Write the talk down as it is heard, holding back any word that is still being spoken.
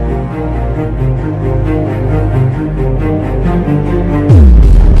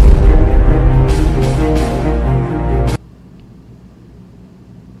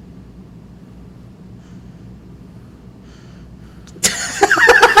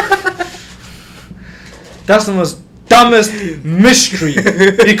That's the most dumbest mystery.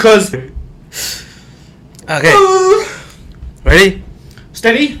 Because... Okay. Ready?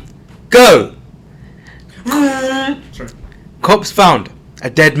 Steady? Go! Sorry. Cops found a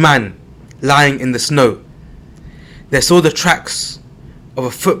dead man lying in the snow. They saw the tracks of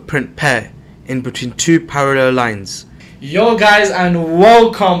a footprint pair in between two parallel lines. Yo guys, and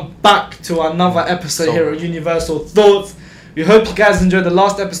welcome back to another episode here at Universal Thoughts. We hope you guys enjoyed the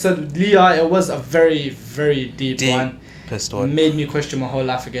last episode with Leah. It was a very, very deep one. Made me question my whole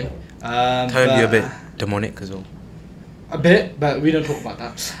life again. Turned you a bit demonic as well. A bit, but we don't talk about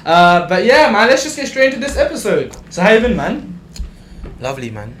that. But yeah, man, let's just get straight into this episode. So how you been, man? Lovely,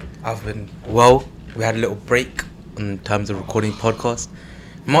 man. I've been well. We had a little break in terms of recording podcast.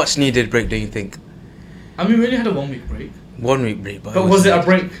 Much needed break, don't you think? I mean, we only had a 1 week break. 1 week break, but was it a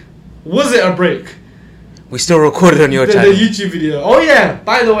break? Was it a break? We still recorded on your channel. The YouTube video. Oh yeah,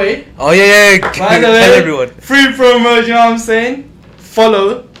 by the way. Oh yeah. By the way, tell everyone. Free promo, you know what I'm saying?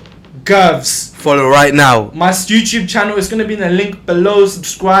 Follow Govs. Follow right now. My YouTube channel is going to be in the link below.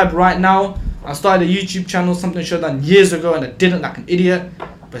 Subscribe right now. I started a YouTube channel, something I should have done years ago, and I didn't like an idiot.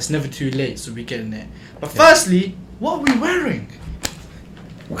 But it's never too late, so we're getting there. But firstly, what are we wearing?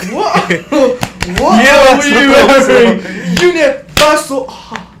 What? What are we wearing? Universal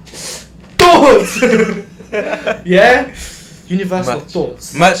Thoughts. Yeah? Universal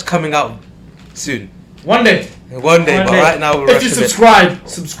Thoughts. Merch coming out soon. One day, but right now we're if you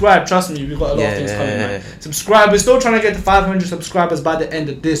subscribe, trust me, we've got a lot of things coming out. Subscribe. We're still trying to get to 500 subscribers by the end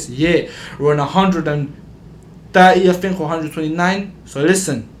of this year. We're on 130, I think, or 129. So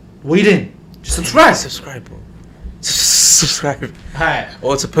listen, wait in. Just subscribe, bro. Subscribe. Hi.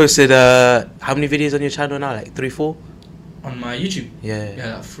 Also posted how many videos on your channel now? Like 3-4? On my YouTube?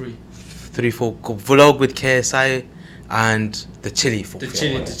 Yeah, like 3. 3-4 vlog with KSI and the chili forfeit.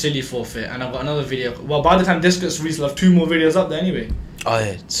 The chili forfeit. And I've got another video. Well, by the time this gets released, I'll have 2 more videos up there anyway. Oh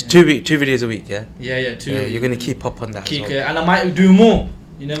yeah, it's 2 videos a week, yeah? Yeah, 2. Yeah, you're gonna keep up on that as well. And I might do more.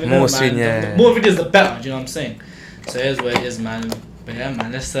 You never know, man. Soon, The more videos, the better. Do you know what I'm saying? So here's where it is, man. But yeah,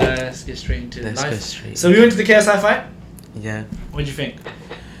 man, let's get straight into life. So we went to the KSI fight? Yeah. What do you think?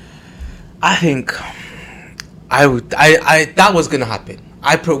 I think I that was gonna happen.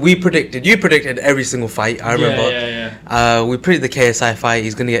 You predicted every single fight. I remember. Yeah. We predicted the KSI fight.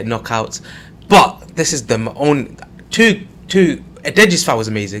 He's gonna get knockouts, but this is the only two. Deji's fight was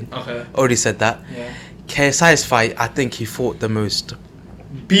amazing. Okay. Already said that. Yeah. KSI's fight, I think he fought the most.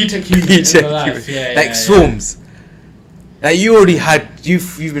 Beat Swarms. Like you already had,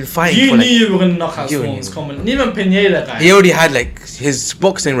 you've been fighting. You knew you were gonna knock out Swarms. Common. Even Pineda guy. He already had his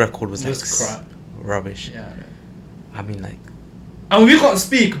boxing record was crap, rubbish. Yeah. I mean and we can't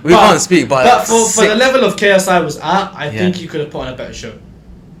speak. But for the level of KSI was at, I think he could have put on a better show.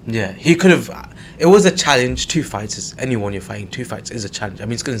 Yeah, he could have. It was a challenge. 2 fights is anyone you're fighting. 2 fights is a challenge. I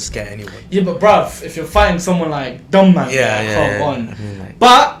mean, it's gonna scare anyone. Yeah, but bruv, if you're fighting someone like Dumbman, come on. I mean,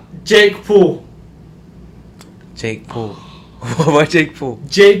 but Jake Paul. What about Jake Paul?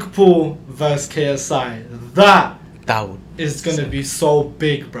 Jake Paul versus KSI. That would is gonna be so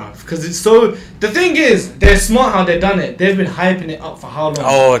big, bruv. Because it's so. The thing is, they're smart how they've done it. They've been hyping it up for how long?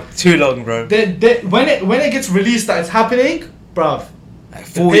 Oh, too long, bro. When it gets released that it's happening, bruv. Like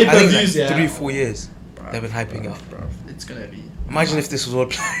 3-4 years. Bruv, they've been hyping up. Bruv, it's gonna be. Imagine if this was all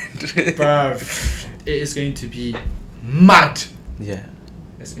planned. Bruv, it is going to be mad. Yeah.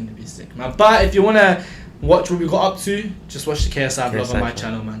 It's going to be sick, man. But if you wanna watch what we got up to, just watch the KSI vlog on my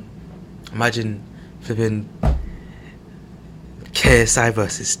channel, man. Imagine flipping KSI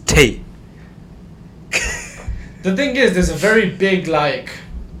versus Tate. The thing is, there's a very big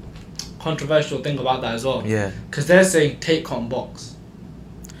controversial thing about that as well. Yeah. Because they're saying Tate can't box.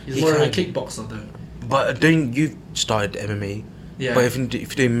 He's more of a kickboxer though. But you started MMA. Yeah. But if you're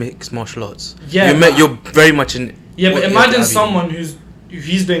doing mixed martial arts, yeah, you're very much in. Yeah, but imagine someone he's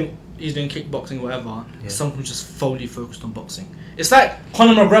doing kickboxing, whatever. Yeah. Someone who's just fully focused on boxing. It's like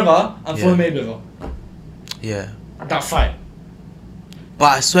Conor McGregor and Floyd Mayweather. Yeah. That fight.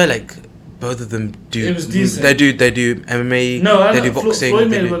 But I swear, both of them do. It was decent. They do MMA. No, they do boxing.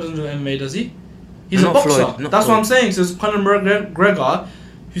 Floyd Mayweather doesn't do MMA, does he? He's a boxer. That's what I'm saying. So it's Conor McGregor,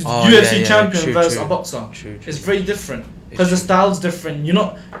 who's UFC champion versus a boxer. True. It's very different because the style's different.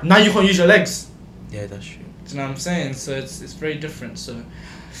 Now you can't use your legs. Yeah, that's true. Do you know what I'm saying? So it's very different. So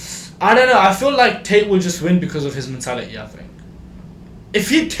I don't know. I feel like Tate will just win because of his mentality. I think if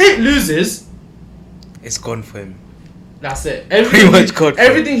Tate loses, it's gone for him. That's it.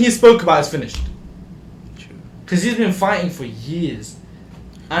 Everything he spoke about is finished. True. Because he's been fighting for years.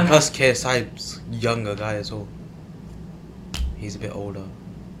 And plus KSI's younger guy as well. He's a bit older.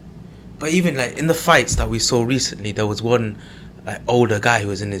 But even like in the fights that we saw recently, there was one like older guy who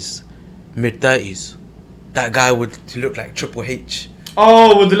was in his mid-30s. That guy would look like Triple H.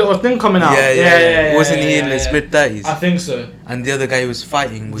 Oh, with the little thing coming out. Yeah. Wasn't he in his mid-30s? I think so. And the other guy who was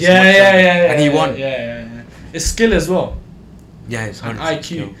fighting was and he won. Yeah. It's skill as well. Yeah, it's 100% IQ.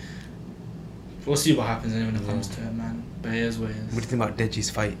 skill. We'll see what happens when it comes to it, man. But here's what it is. What do you think about Deji's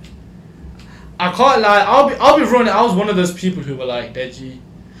fight? I can't lie. I'll be running. I was one of those people who were like Deji.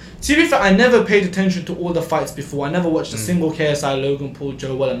 To be fair, I never paid attention to all the fights before. I never watched a single KSI, Logan Paul,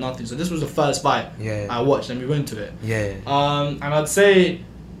 Joe Weller, nothing. So this was the first fight I watched, and we went to it. Yeah. And I'd say,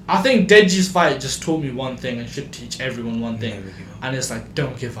 I think Deji's fight just taught me one thing and should teach everyone one thing. And it's like,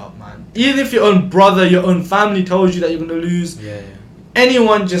 don't give up, man. Even if your own brother, your own family tells you that you're gonna lose,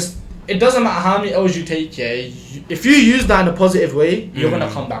 anyone just. It doesn't matter how many L's you take, if you use that in a positive way, you're gonna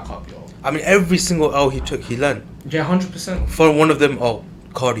come back up, yo. I mean, every single L he took, he learned. Yeah, 100%. For one of them,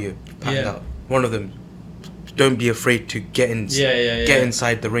 cardio, packed out. One of them, don't be afraid to get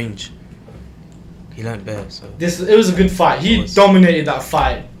inside the range. He learned better, so. It was a good fight. He dominated that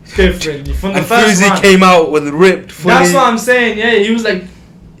fight differently. From the and first round. came out with ripped fully. That's what I'm saying, he was like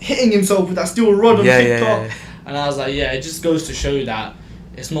hitting himself with that steel rod on TikTok. Yeah. And I was like, it just goes to show that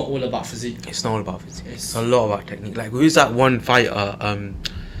it's not all about physique. It's not all about physique. It's a lot about technique. Like, who's that one fighter?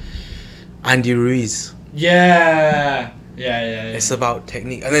 Andy Ruiz. Yeah. It's about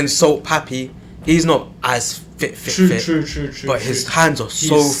technique. And then Salt Pappy, he's not as fit. True. But his hands are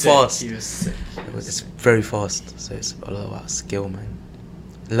so fast. He was sick. It's very fast. So it's a lot about skill, man.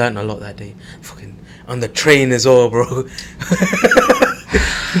 Learned a lot that day. Fucking on the train as well, bro.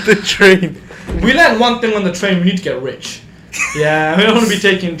 The train. We learned one thing on the train. We need to get rich. Yeah, we don't want to be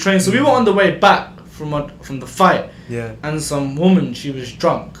taking trains. So we were on the way back from the fight. Yeah. And some woman, she was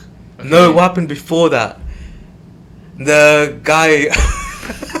drunk. Okay. No, what happened before that? The guy.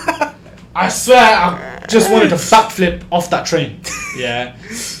 I swear, I just wanted to backflip off that train. Yeah.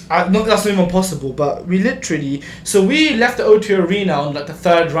 That's not even possible, but we literally... So we left the O2 Arena on like the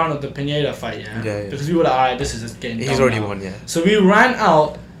third round of the Pineda fight, yeah? Because we were like, alright, this is just getting done. He's already won, yeah. So we ran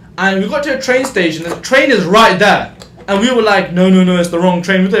out, and we got to a train station, the train is right there. And we were like, no, it's the wrong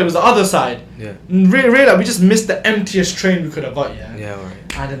train. We thought it was the other side. Yeah. And really, we just missed the emptiest train we could have got, yeah? Yeah, alright.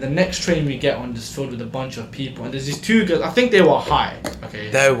 And then the next train we get on is filled with a bunch of people. And there's these two girls, I think they were high, okay?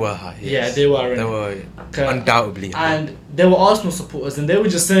 They were high, yes. Yeah, they were. They were undoubtedly high. And they were Arsenal supporters, and they were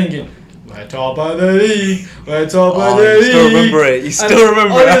just singing, we're top of the league, we're top of the league. You still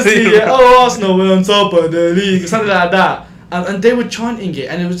remember it, honestly, Arsenal, we're on top of the league, something like that. And they were chanting it,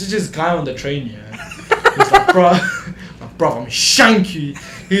 and it was just this guy on the train, He was like, bro, I'm shank you.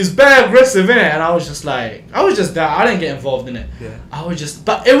 He was very aggressive in it, and I was just there. I didn't get involved in it. Yeah.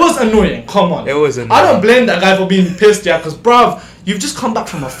 But it was annoying. Come on. It was annoying. I don't blame that guy for being pissed, because bruv, you've just come back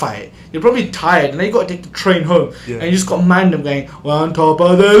from a fight. You're probably tired, and then you got to take the train home, and you just got random going, we're on top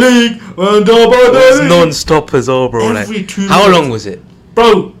of the league, we're on top of the league. It was non-stop as well, bro. Every 2 minutes. How long was it?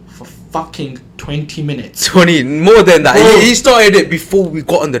 Bro, for fucking 20 minutes. 20, more than that. He started it before we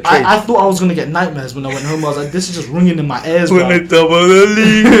got on the train. I thought I was going to get nightmares when I went home. I was like, this is just ringing in my ears, bro. We're on top of the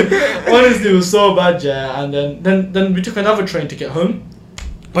league. Honestly, it was so bad, yeah. And then we took another train to get home.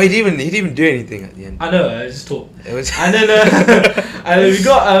 But he didn't do anything at the end. I know, I just talked. It was and then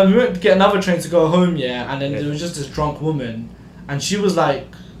we went to get another train to go home, yeah. And then there was just this drunk woman, and she was like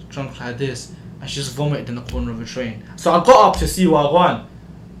drunk like this, and she just vomited in the corner of the train. So I got up to see what I want,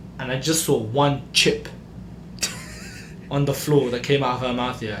 and I just saw one chip on the floor that came out of her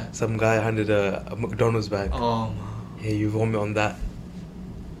mouth, yeah. Some guy handed a McDonald's bag. Oh man. Yeah, you vomit on that.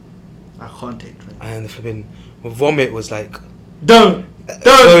 I can't take drink. And the flipping vomit was like. Don't!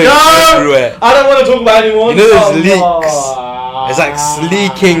 Everywhere. I don't want to talk about it anymore. You know there's leaks. It's like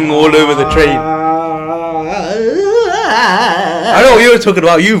leaking all over the train. I know what you were talking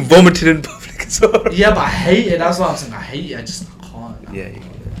about. You vomited in public as well. Yeah, but I hate it. That's what I'm saying. I hate it. I can't. Yeah.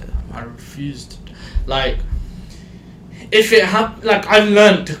 I refused. Like, if it happened, like I've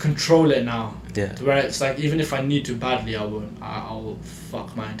learned to control it now. Yeah. To where it's like, even if I need to badly, I won't. I'll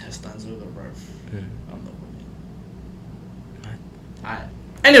fuck my intestines over, bro. I'm not winning. Alright.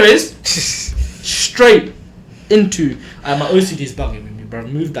 Anyways, straight into my OCD's bugging with me, bro.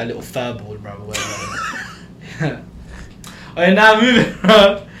 Move that little fur ball, bro. Alright, now moving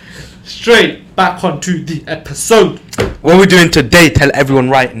on. Straight back onto the episode. What we're doing today, tell everyone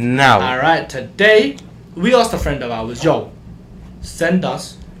right now. Alright, today we asked a friend of ours, yo, send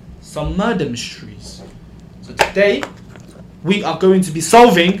us some murder mysteries. So today we are going to be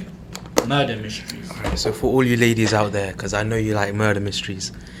solving murder mysteries. Alright, so for all you ladies out there, because I know you like murder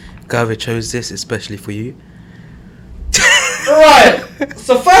mysteries, Gava chose this especially for you. Right.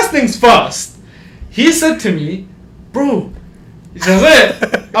 So first things first, he said to me, bro, he says,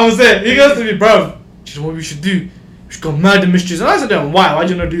 I was there. He goes to me, bro, do you know what we should do? We should go murder mysteries. And I said to him, why? Why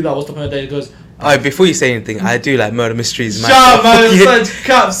do you not do that? What's the point of that? He goes, Alright, before you say anything, I do like murder mysteries. shut up, man, it's such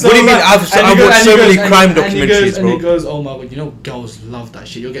crap. So what do you mean? bad. I've watched so many crime documentaries, and bro. he goes, oh my god, you know girls love that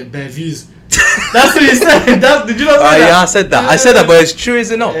shit. You'll get bare views. That's what he said. Did you not say that? Yeah, I said that. I said that, but it's true,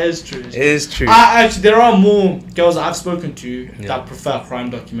 is it not? It is true. It is true. Actually, there are more girls I've spoken to that prefer crime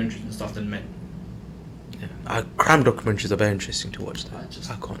documentaries and stuff than men. Crime documentaries are very interesting to watch, though.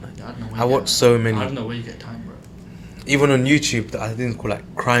 I can't lie. I watch so many. I don't know where you get time, bro. Even on YouTube, I think it's called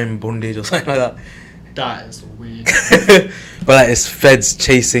like Crime Bondage or something like that. That is weird. But like it's feds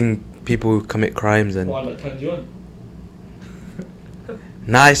chasing people who commit crimes and. Why, like, turns you on?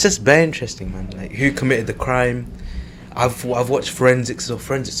 Nah, it's just very interesting, man. Like who committed the crime. I've watched forensics. So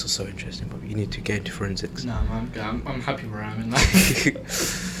forensics are so interesting, but you need to get into forensics. Nah, man, I'm happy where I'm in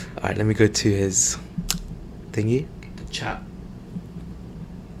life. Alright, let me go to his thingy. The chat.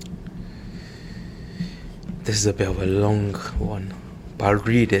 This is a bit of a long one, but I'll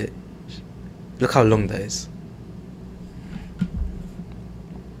read it. Look how long that is.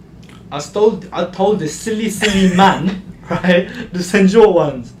 I told this silly man, right, to send short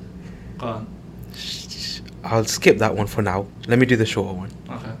ones. Go on. I'll skip that one for now. Let me do the shorter one.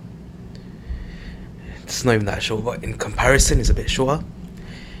 Okay. It's not even that short, but in comparison, it's a bit shorter.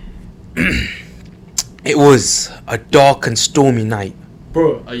 It was a dark and stormy night.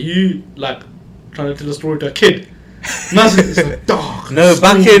 Bro, are you like trying to tell a story to a kid? No, it's a dark. No,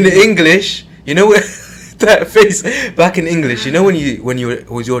 back in English, you know what? That face. Back in English, you know when it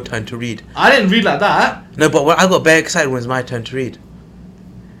was your turn to read. I didn't read like that. No, but I got very excited when it was my turn to read,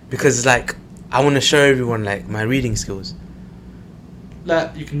 because like I want to show everyone like my reading skills.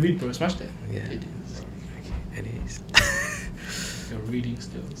 Like you can read, bro. Smashed it. Yeah. It is. Okay. Anyways. Your reading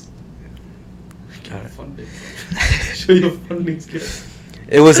skills. Alright. Funding. Show your funding skills.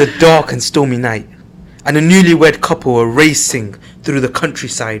 It was a dark and stormy night, and a newlywed couple were racing through the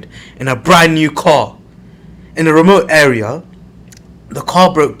countryside in a brand new car. In a remote area, the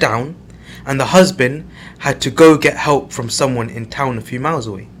car broke down, and the husband had to go get help from someone in town a few miles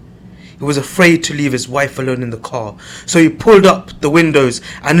away. He was afraid to leave his wife alone in the car, so he pulled up the windows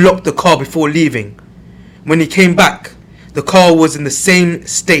and locked the car before leaving. When he came back, the car was in the same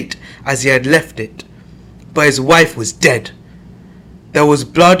state as he had left it, but his wife was dead. There was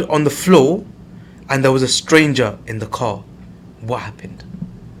blood on the floor, and there was a stranger in the car. What happened?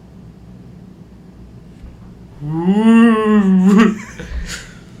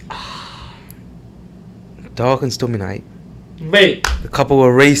 Dark and stormy night. Wait. The couple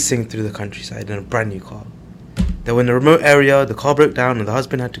were racing through the countryside in a brand new car. They were in a remote area, the car broke down, and the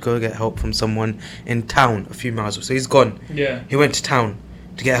husband had to go get help from someone in town a few miles away. So he's gone. Yeah. He went to town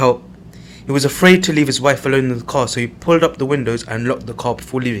to get help. He was afraid to leave his wife alone in the car, so he pulled up the windows and locked the car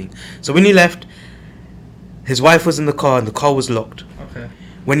before leaving. So when he left, his wife was in the car and the car was locked. Okay.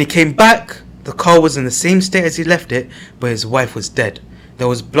 When he came back, the car was in the same state as he left it, but his wife was dead. There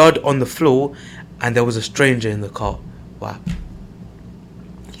was blood on the floor, and there was a stranger in the car. Wow.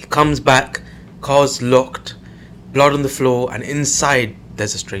 He comes back, car's locked, blood on the floor, and inside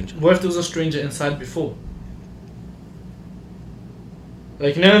there's a stranger. What if there was a stranger inside before?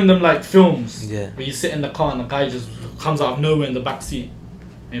 Like, you know in them like films, Yeah. where you sit in the car and the guy just comes out of nowhere in the back seat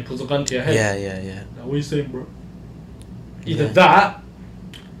and he pulls a gun to your head. Yeah. Like, what are you saying, bro? Either Yeah. that.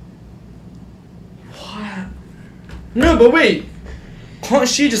 What? No, but wait. Can't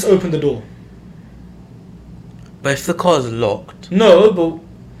she just open the door? But if the car's locked... No, but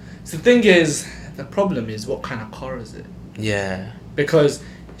the thing is, the problem is, what kind of car is it? Yeah. Because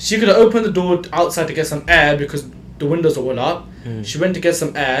she could have opened the door outside to get some air because the windows are all up. She went to get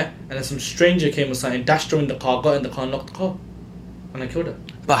some air, and then some stranger came or something, dashed her in the car, got in the car, and locked the car, and I killed her.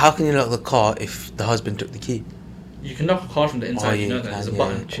 But how can you lock the car if the husband took the key? You can lock a car from the inside. Oh, you yeah, know you that. can, There's a yeah,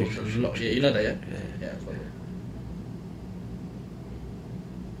 button true, called true, lock. Yeah, you know that, yeah. Yeah. It's like that.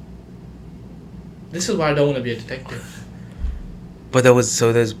 This is why I don't want to be a detective. But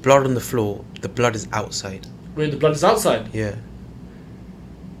there's blood on the floor. The blood is outside. Wait, the blood is outside. Yeah.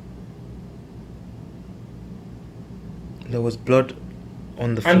 There was blood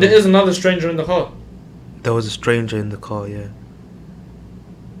on the floor. And there is another stranger in the car. There was a stranger in the car, yeah.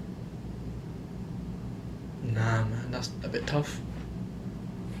 Nah, man, that's a bit tough.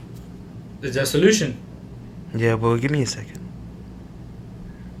 Is there a solution? Yeah, well, give me a second.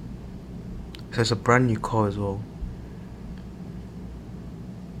 So it's a brand new car as well.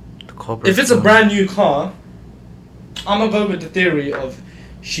 The car broke If it's a down. brand new car, I'm gonna go with the theory of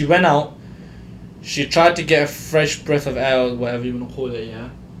she went out, She tried to get a fresh breath of air, or whatever you want to call it, yeah?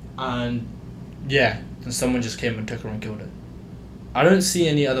 And, yeah, then someone just came and took her and killed her. I don't see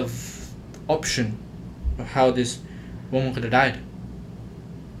any other option of how this woman could have died.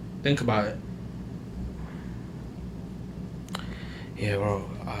 Think about it. Yeah, bro.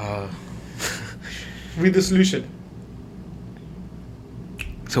 Read the solution.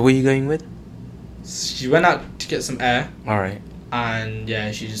 So what are you going with? She went out to get some air, Alright. and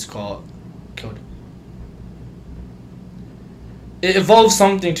yeah, she just got killed. It involves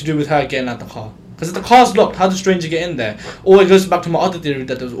something to do with her getting out the car. Because if the car's locked, how does the stranger get in there? Or it goes back to my other theory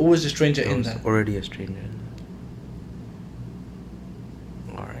that there was always a stranger in there. Already a stranger.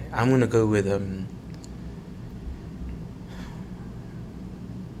 Alright. I'm gonna go with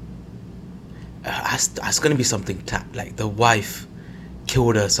it's gonna be something like the wife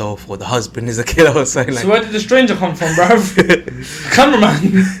killed herself or the husband is a killer or something like. So where did the stranger come from, bruv?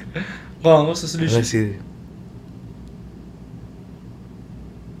 Cameraman. Go on, what's the solution? Let's see.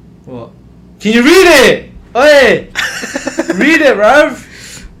 What? Can you read it? Oi! Read it,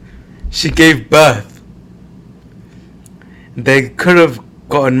 bruv. She gave birth. They could have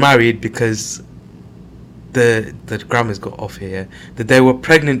gotten married because the grammar's got off here. That they were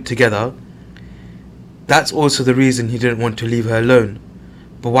pregnant together. That's also the reason he didn't want to leave her alone.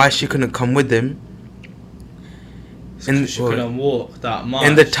 But why she couldn't come with him? She couldn't walk that much.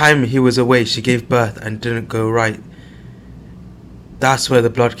 In the time he was away, she gave birth and didn't go right. That's where the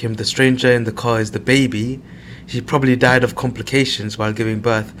blood came. The stranger in the car is the baby. He probably died of complications while giving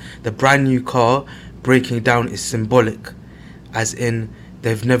birth. The brand new car breaking down is symbolic, as in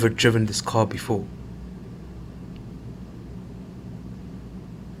they've never driven this car before.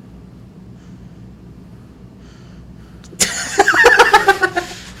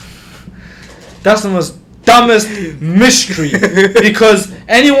 That's the most dumbest mystery. Because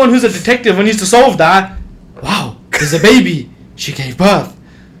anyone who's a detective and needs to solve that, wow, there's a baby. She gave birth.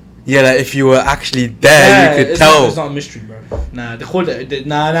 Yeah, like if you were actually there, you could tell. It's not a mystery, bro. Nah, they called it.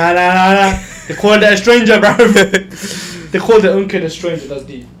 Nah. They called it a stranger, bro. They called it Uncle a stranger. That's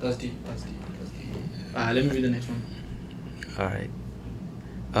deep. Alright, let me read the next one. Alright.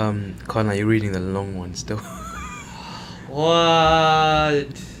 Connor, you're reading the long one still. What?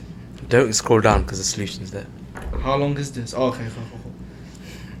 Don't scroll down because the solution's there. How long is this? Oh, okay,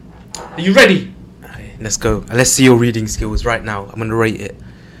 cool. Are you ready? Okay, let's go. Let's see your reading skills right now. I'm gonna rate it.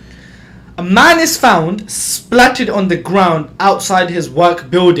 A man is found splattered on the ground outside his work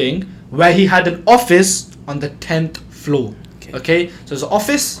building where he had an office on the 10th floor. Okay? So there's an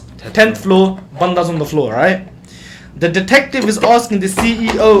office, 10th floor, banda's on the floor, right? The detective is asking the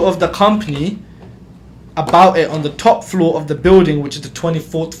CEO of the company about it on the top floor of the building, which is the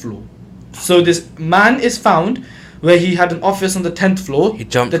 24th floor. So this man is found where he had an office on the 10th floor. He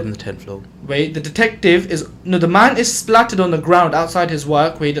jumped from the 10th floor. Wait, the man is splattered on the ground outside his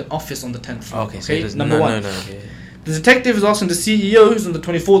work where he had an office on the 10th floor. Okay, so number one. Okay. The detective is asking the CEO who's on the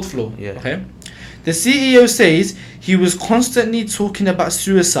 24th floor. Yeah. Okay. The CEO says he was constantly talking about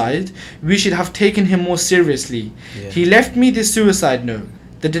suicide. We should have taken him more seriously. Yeah. He left me this suicide note.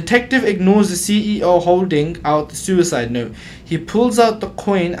 The detective ignores the CEO holding out the suicide note. He pulls out the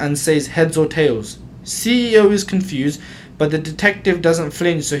coin and says heads or tails. CEO is confused, but the detective doesn't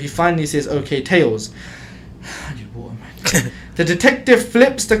flinch, so he finally says, okay, tails. I need water, man. The detective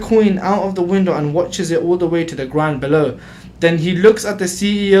flips the coin out of the window and watches it all the way to the ground below. Then he looks at the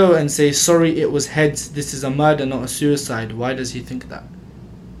CEO and says, sorry, it was heads. This is a murder, not a suicide. Why does he think that?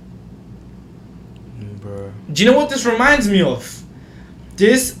 Bro. Do you know what this reminds me of?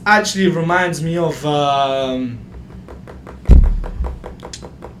 This actually reminds me of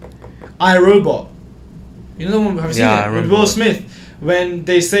iRobot. You know the one? Have you seen it? With Will Smith. When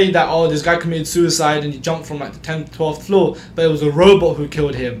they say that, oh, this guy committed suicide and he jumped from like the 10th, 12th floor, but it was a robot who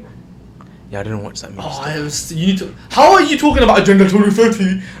killed him. Yeah, I didn't watch that movie. You need to. How are you talking about Agenda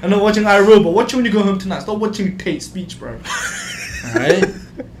 2030 and not watching iRobot? Watch it when you go home tonight. Stop watching Tate's speech, bro. Alright?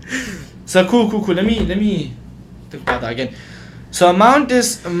 So cool. Let me think about that again. So a man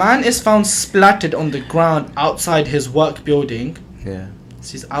is found splattered on the ground outside his work building. Yeah.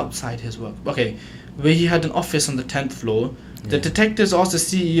 He's outside his work. Okay. Where he had an office on the 10th floor. The Yeah. detectives asked the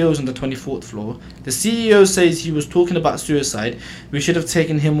CEOs on the 24th floor. The CEO says he was talking about suicide. We should have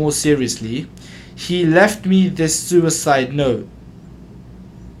taken him more seriously. He left me this suicide note.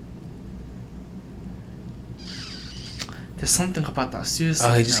 There's something about that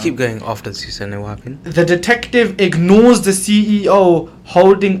suicide You just note. keep going after the suicide note. What happened? The detective ignores the CEO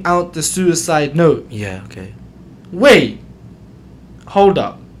holding out the suicide note. Yeah, okay. Wait. Hold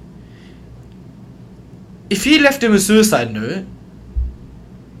up. If he left him a suicide note,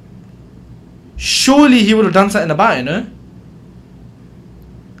 surely he would have done something about it, no?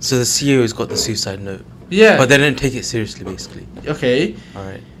 So the CEO's got the suicide note, Yeah. but they didn't take it seriously, basically. Okay. All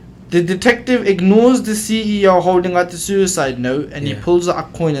right. The detective ignores the CEO holding out the suicide note, and he Yeah. pulls out a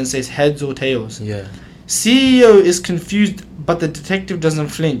coin and says heads or tails. Yeah. CEO is confused, but the detective doesn't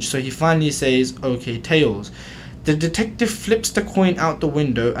flinch, so he finally says, okay, tails. The detective flips the coin out the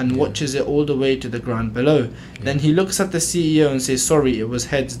window and watches it all the way to the ground below. Then he looks at the CEO and says, sorry, it was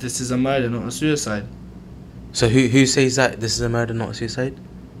heads. This is a murder, not a suicide. So who says that this is a murder, not a suicide?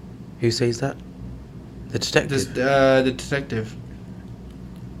 Who says that? The detective. The detective.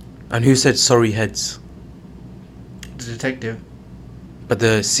 And who said sorry, heads? The detective. But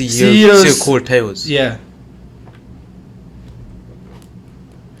the CEO's CEO called tails. Yeah.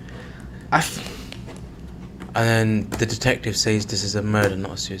 And then the detective says this is a murder,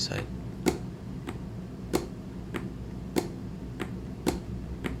 not a suicide.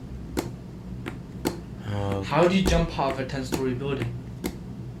 How do you jump out of a 10-story building?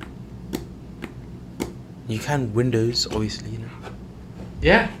 You can windows, obviously, you know.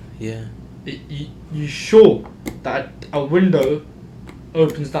 Yeah. Yeah. You sure that a window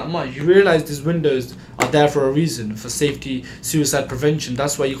opens that much? You realize these windows are there for a reason, for safety, suicide prevention.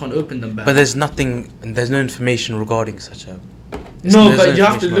 That's why you can't open them better. But there's nothing, there's no information regarding such a... No, but you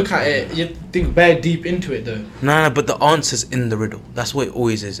have to look at it. You think very deep into it, though. No, but the answer's in the riddle. That's what it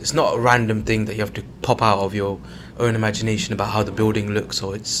always is. It's not a random thing that you have to pop out of your own imagination about how the building looks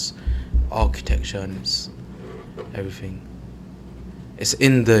or its architecture and its everything. It's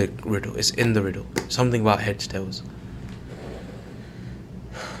in the riddle. It's in the riddle. Something about heads, tails.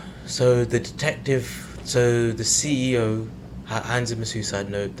 So the detective, so the CEO hands him a suicide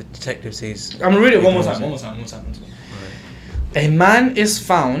note. The detective says... I'm gonna read it one more time. A man is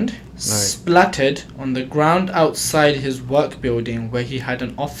found splattered on the ground outside his work building where he had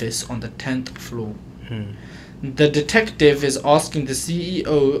an office on the 10th floor. The detective is asking the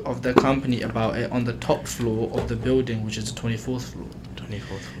CEO of the company about it on the top floor of the building, which is the 24th floor. 24th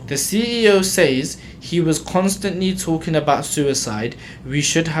floor. The CEO says he was constantly talking about suicide. We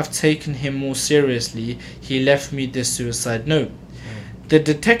should have taken him more seriously. He left me this suicide note. The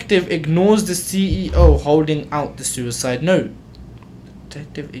detective ignores the CEO holding out the suicide note.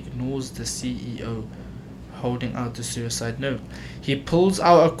 Detective ignores the CEO holding out the suicide note. He pulls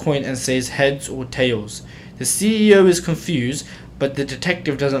out a coin and says heads or tails. The CEO is confused, but the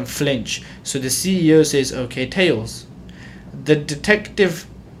detective doesn't flinch, so the CEO says okay, tails. The detective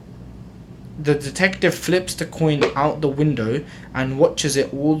flips the coin out the window and watches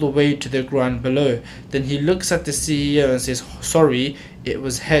it all the way to the ground below. Then he looks at the CEO and says, sorry, it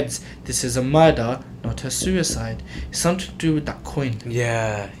was heads. This is a murder, not a suicide. It's something to do with that coin.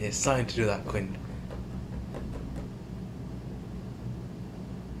 Yeah, it's something to do with that coin.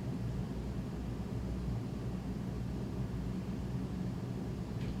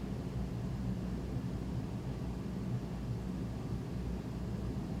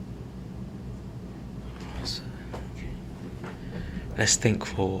 Let's think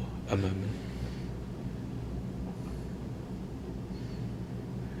for a moment.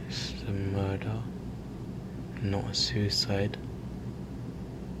 It's a murder, not a suicide.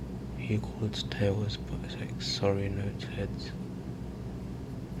 He calls tails, but it's like sorry, no, it's heads.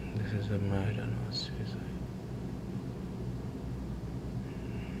 This is a murder, not a suicide.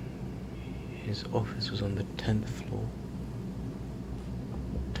 His office was on the 10th floor.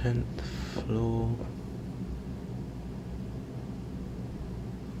 10th floor.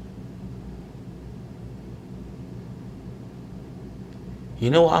 You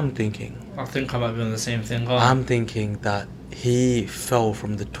know what I'm thinking? I think I might be on the same thing. I'm thinking that he fell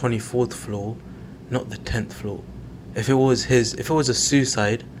from the 24th floor, not the 10th floor. If it was a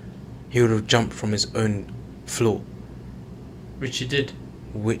suicide, he would have jumped from his own floor. Which he did.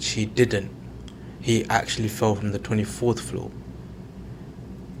 Which he didn't. He actually fell from the 24th floor.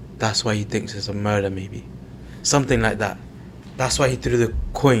 That's why he thinks it's a murder, maybe. Something like that. That's why he threw the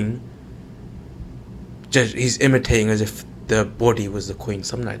coin. He's imitating as if the body was the coin,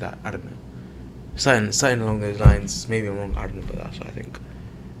 something like that. I don't know. Something along those lines. Maybe I'm wrong. I don't know, but that's what I think.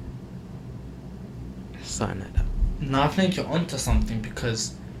 Something like that. No, I think you're onto something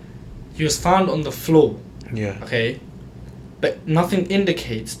because he was found on the floor. Yeah. Okay. But nothing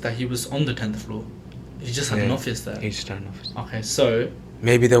indicates that he was on the 10th floor. He just had an office there. He just had an office. Okay, so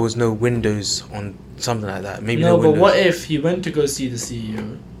maybe there was no windows on something like that. Maybe no, but windows. what if he went to go see the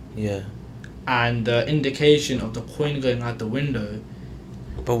CEO? Yeah. And the indication of the coin going out the window.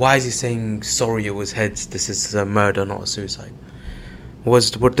 But why is he saying sorry? It was heads. This is a murder, not a suicide.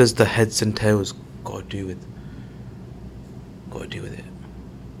 What does the heads and tails got to do with it?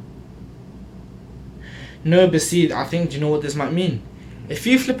 No, but see, I think, do you know what this might mean? If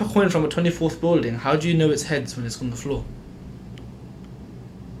you flip a coin from a 24th building, how do you know it's heads when it's on the floor?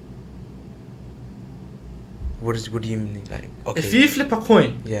 What do you mean? Like, okay. If you flip a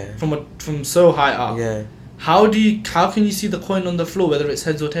coin Yeah. from so high up, Yeah. how can you see the coin on the floor whether it's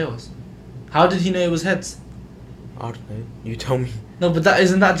heads or tails? How did he know it was heads? I don't know. You tell me. No, but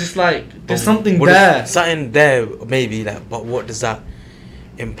isn't that just like there's But something what is- there? Something there, maybe. Like, but what does that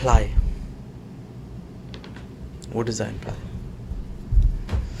imply? What does that imply?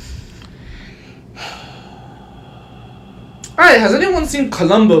 Alright, has anyone seen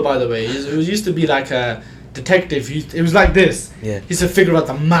Columbo, by the way? It was used to be like a detective. It was like this. Yeah. He used to figure out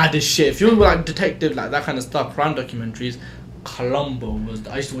the maddest shit. If you were like detective, like that kind of stuff, crime documentaries, Columbo was.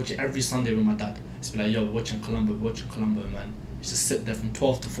 I used to watch it every Sunday with my dad. It's be like, yo, we're watching Columbo, man. Used to sit there from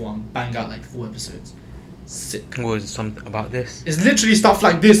 12 to 4 and bang out like 4 episodes. Sick. What was something about this? It's literally stuff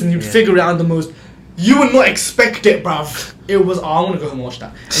like this, and you'd Yeah. figure it out the most. You would not expect it, bruv. It was. Oh, I want to go home and watch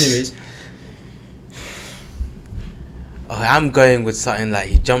that. Anyways. Okay, I'm going with something like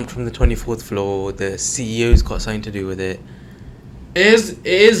he jumped from the 24th floor. The CEO's got something to do with it. It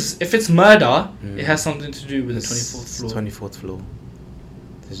is if it's murder, Mm. it has something to do with the It's 24th floor. 24th floor.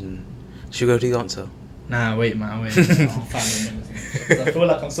 Should we go to the answer? Nah, wait, man, wait. I'll find a minute. I feel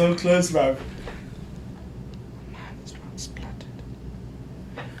like I'm so close, bro. Man, this man splattered.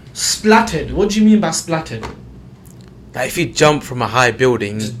 Splattered? What do you mean by splattered? Like if you jump from a high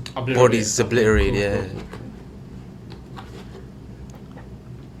building, Just obliterate. body's obliterated. Cool, Yeah. cool,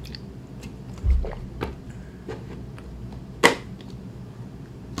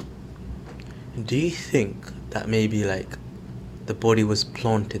 Do you think that maybe like the body was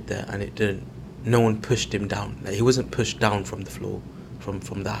planted there and it didn't? No one pushed him down. Like he wasn't pushed down from the floor, from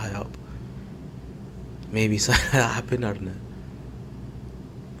that high up. Maybe something like that happened. I don't know.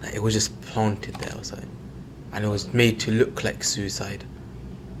 Like it was just planted there or something, and it was made to look like suicide.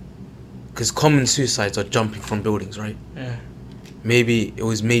 Because common suicides are jumping from buildings, right? Yeah. Maybe it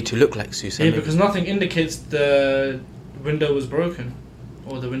was made to look like suicide. Yeah, maybe. because nothing indicates the window was broken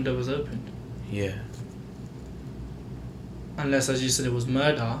or the window was opened. Yeah. Unless, as you said, it was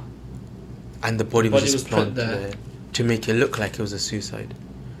murder. And the body was just put planted there. there to make it look like it was a suicide.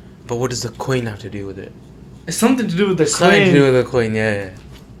 But what does the coin have to do with it? It's something to do with the Something to do coin. with the coin, yeah.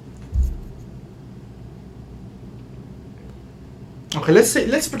 Okay,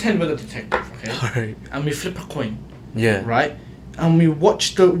 let's pretend we're the detective, okay? Alright. And we flip a coin, Yeah. right? And we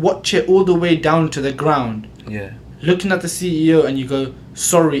watch it all the way down to the ground. Yeah. Looking at the CEO, and you go,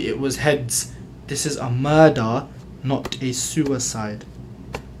 sorry, it was heads. This is a murder, not a suicide.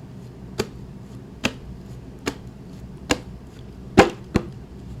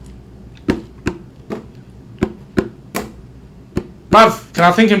 Bruv, can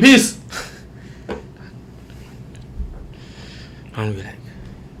I think in peace? I'm gonna be like,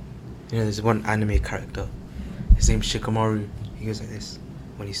 there's one anime character. His name's Shikamaru. He goes like this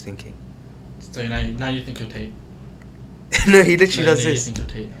when he's thinking. So now you think you're Tate. No, he literally does You this. think you're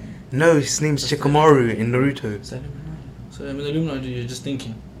Tate. No, his name's Shikamaru in Naruto. So in the Illuminati, you're just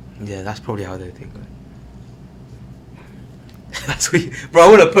thinking. Yeah, that's probably how they think. That's what bro, I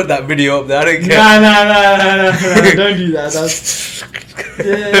wanna put that video up there, I don't care. Nah, don't do that. That's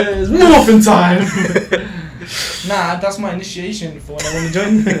it's morphin' time. Nah, that's my initiation for when I want to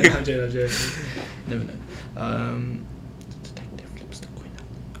join. I'm joking. Never know. Detective flips the coin.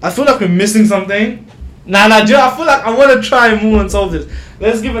 I feel like we're missing something. Nah, Joe, I feel like I want to try more and solve this.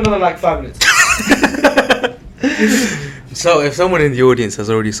 Let's give another like 5 minutes. So if someone in the audience has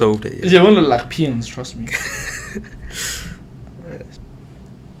already solved it, Yeah, we look like peons, trust me.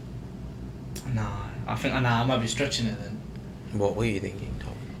 I might be stretching it then. What were you thinking,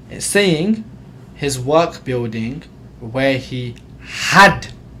 Tom? It's saying his work building where he had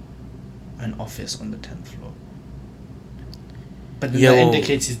an office on the 10th floor. But then that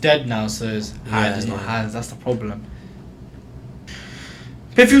indicates he's dead now, so it's had, it's not has. That's the problem.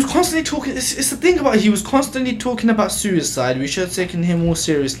 But if he was constantly talking, it's the thing about it, he was constantly talking about suicide. We should have taken him more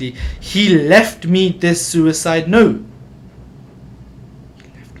seriously. He left me this suicide note. He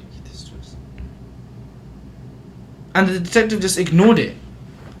left me this suicide note. And the detective just ignored it.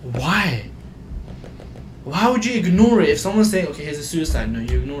 Why? Why would you ignore it if someone's saying, okay, here's a suicide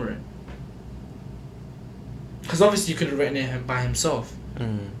note, you ignore it? Because obviously you could have written it by himself.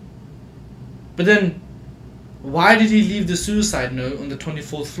 But then, why did he leave the suicide note on the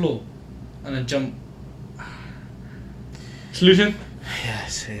 24th floor and then jump? Solution? Yeah,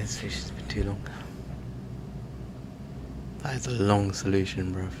 it's been too long. That is a long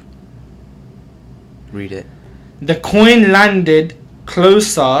solution, bruv. Read it. The coin landed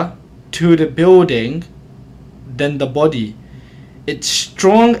closer to the building than the body. It's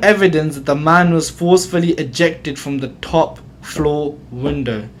strong evidence that the man was forcefully ejected from the top floor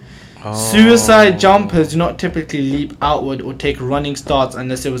window. Suicide jumpers do not typically leap outward or take running starts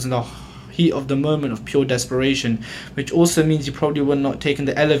unless it was in the heat of the moment of pure desperation, which also means he probably would not taken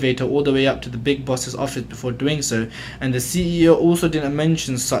the elevator all the way up to the big boss's office before doing so, and the CEO also didn't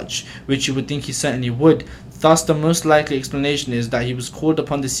mention such, which you would think he certainly would. Thus, the most likely explanation is that he was called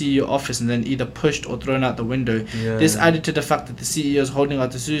upon the CEO office and then either pushed or thrown out the window. Yeah. This added to the fact that the CEO is holding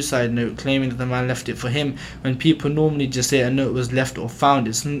out the suicide note, claiming that the man left it for him, when people normally just say a note was left or found.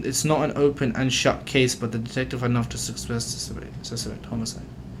 It's not an open and shut case, but the detective had enough to suspect homicide.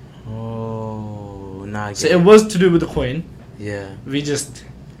 Oh, nah. I So get it was to do with the coin. Yeah. We just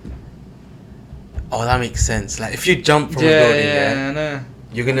Oh, that makes sense. Like if you jump from a building, I know.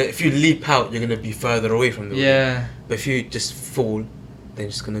 you're gonna. If you leap out, you're gonna be further away from the building. Yeah. But if you just fall, then you're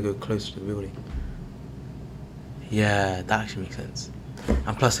just gonna go closer to the building. Yeah, that actually makes sense.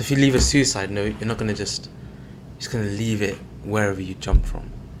 And plus, if you leave a suicide note, you're not gonna just gonna leave it wherever you jump from.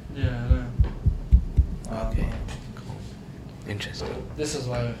 Yeah, I know. Okay, cool. Interesting. This is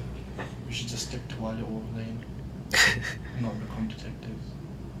why we should just stick to our little lane, not become detectives.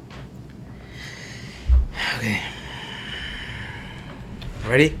 Okay.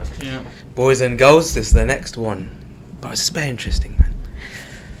 Ready? Yeah. Boys and girls, this is the next one. But it's very interesting, man.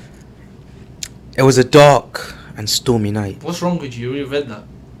 It was a dark and stormy night. What's wrong with you? You read that.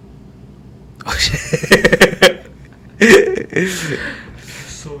 Oh shit.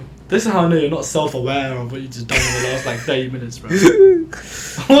 So this is how I know you're not self-aware of what you just done in the last like 30 minutes, bro.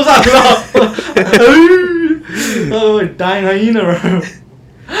 What's that laugh? Oh, dying hyena, bro.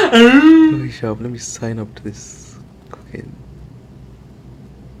 Holy shit, let me sign up to this. Okay.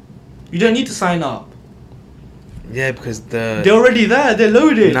 You don't need to sign up. Yeah, because the... They're already there. They're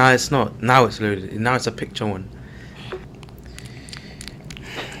loaded. Nah, it's not. Now it's loaded. Now it's a picture one.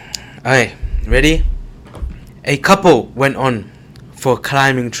 Alright, ready? A couple went on for a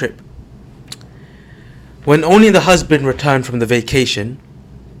climbing trip. When only the husband returned from the vacation,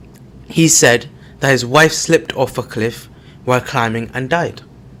 he said that his wife slipped off a cliff while climbing and died.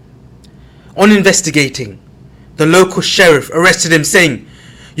 On investigating, the local sheriff arrested him, saying,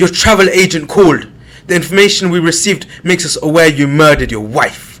 "Your travel agent called. The information we received makes us aware you murdered your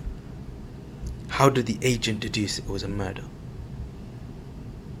wife." How did the agent deduce it was a murder?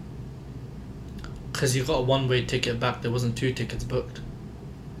 Because you got a one-way ticket back. There wasn't 2 tickets booked.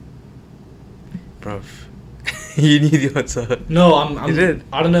 Bruv. You need the answer. No, You did.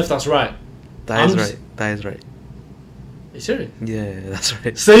 I don't know if that's right. That is right. That is right. Are you serious? Yeah, that's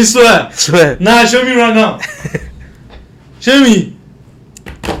right. Say swear. Swear. Nah, show me right now. Show me.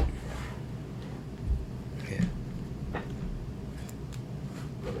 Yeah.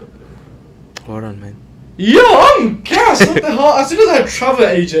 Hold on, man. Yo, I'm gassed. What the hell? As soon as I had a travel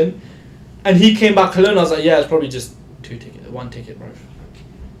agent and he came back alone, I was like, yeah, it's probably just 1 ticket, bro.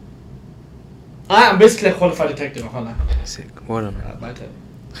 I'm basically a qualified detective, I can't lie. Sick. Hold on, man. My turn.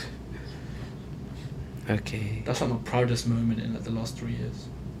 Okay. That's like my proudest moment in like the last 3 years.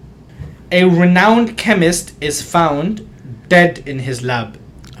 A renowned chemist is found dead in his lab.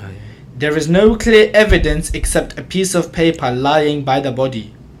 Oh, yeah. There is no clear evidence except a piece of paper lying by the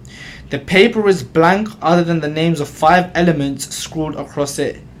body. The paper is blank other than the names of 5 elements scrawled across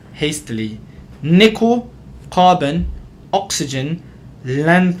it hastily. Nickel, carbon, oxygen,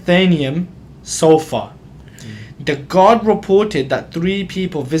 lanthanum, sulfur. The guard reported that 3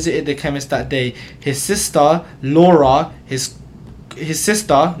 people visited the chemist that day. His sister, Laura, his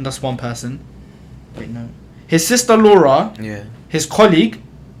sister, that's one person. Wait, no. His sister, Laura, Yeah. his colleague,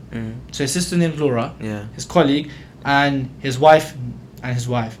 Mm. so his sister named Laura, Yeah. his colleague, and his wife, his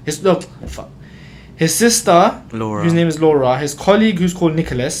sister, Laura. whose name is Laura, his colleague who's called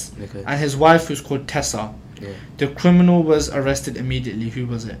Nicholas, Nicholas. and his wife who's called Tessa. Yeah. The criminal was arrested immediately. Who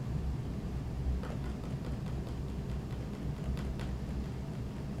was it?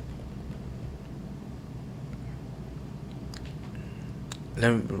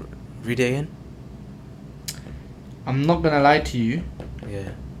 Let me read it again. I'm not gonna lie to you.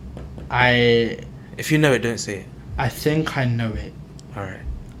 Yeah. If you know it, don't say it. I think I know it. All right.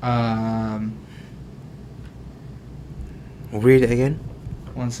 Read it again.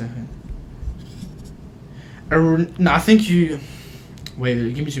 1 second. No, I think you.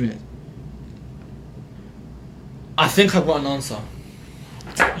 Wait, give me 2 minutes. I think I've got an answer.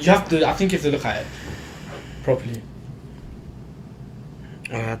 You have to. I think you have to look at it properly.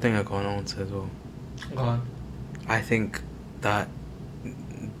 I think I got an answer as well. Go on. I think that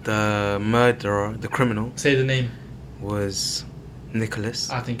the murderer, the criminal, Say the name. was Nicholas,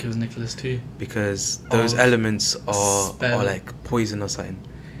 I think it was Nicholas too. because those Oh, elements are spell. like poison or something.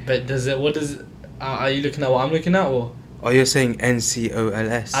 But does it? What does? Are you looking at what I'm looking at, or Oh, you're saying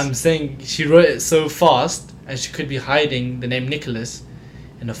NCOLS? I'm saying she wrote it so fast, and she could be hiding the name Nicholas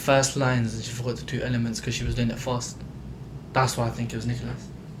in the first lines, and she forgot the 2 elements because she was doing it fast. That's why I think it was Nicholas.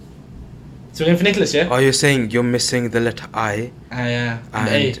 So we're going for Nicholas, yeah? Oh, you're saying you're missing the letter I Yeah. And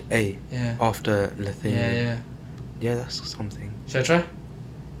and A. A Yeah. after Yeah, Lithuania. yeah. Yeah, that's something. Should I try?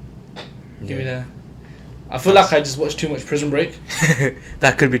 Give me Yeah. that. I feel like I just watched too much Prison Break.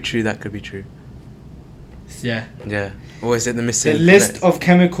 That could be true. That could be true. Yeah. Yeah. Or is it the missing? The list of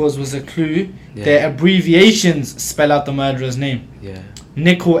chemicals was a clue. Yeah. Their abbreviations spell out the murderer's name. Yeah.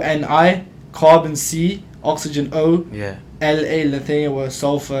 Nickel Ni, carbon C, oxygen O, Yeah. La Lithuania was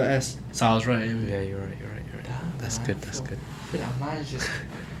sulfur S. So I was right. Yeah. You're right. That's Damn, good. That's good. I feel like mine's just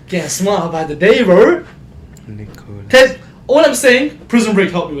getting smarter by the day, bro. Nicholas. Ted, all I'm saying, Prison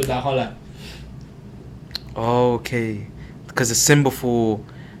Break helped me with that. Holla. Oh, okay. Because the symbol for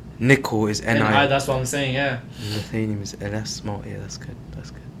nickel is Ni. That's what I'm saying. Yeah. Lithuanium is LS. Smart. Yeah, that's good. That's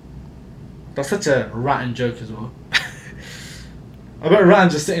good. That's such a ratting joke as well. I bet Ryan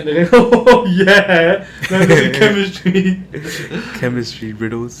just sitting there going, oh yeah, no, this is chemistry. Chemistry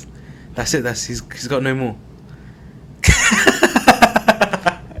riddles. That's it. He's got no more.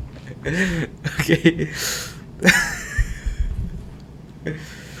 Okay.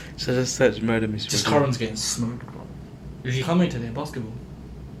 So just search murder mystery. Just Corin's getting smoked, bro. Is he coming today, basketball?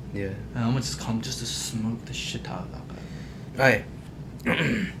 Yeah. I'm gonna just come just to smoke the shit out of that guy.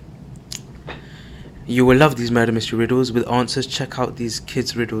 Alright. You will love these murder mystery riddles with answers. Check out these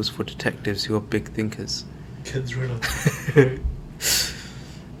kids' riddles for detectives who are big thinkers. Kids riddle.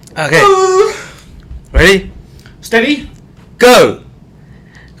 Okay. Ready? Steady. Go!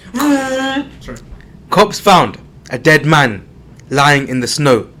 Sorry. Cops found a dead man lying in the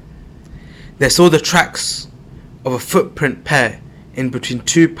snow. They saw the tracks of a footprint pair in between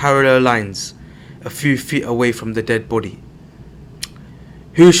 2 parallel lines a few feet away from the dead body.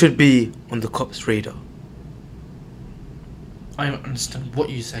 Who should be on the cops' radar? I don't understand what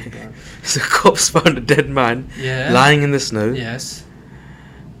you said, bro. So cops found a dead man Yeah. lying in the snow. Yes.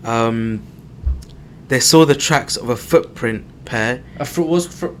 They saw the tracks of a footprint pair.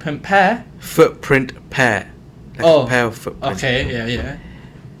 Footprint pair? Footprint pair. Like Oh. a pair of footprints. Okay, yeah.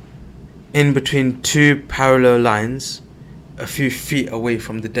 In between 2 parallel lines, a few feet away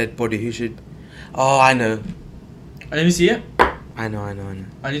from the dead body. Who should? Oh, I know. Let me see it. I know.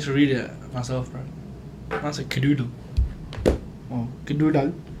 I need to read it myself, bro. That's a cadoodle. Oh,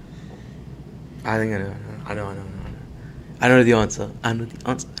 cadoodle. I think I know. I know the answer. I know the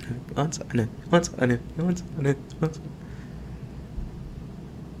answer. I know the answer.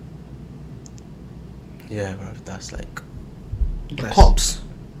 Yeah, bro. That's like. The That's- cops.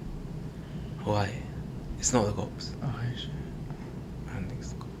 Why? It's not the cops. Oh, shit. I don't think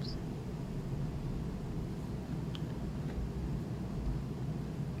it's the cops.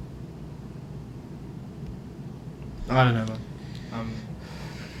 I don't know, man. I'm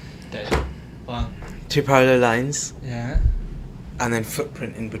dead. One. 2 parallel lines Yeah. and then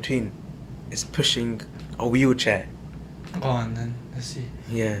footprint in between. It's pushing a wheelchair. Go on then. Let's see.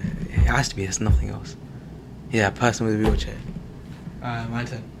 Yeah, it has to be. There's nothing else. Yeah, a person with a wheelchair. My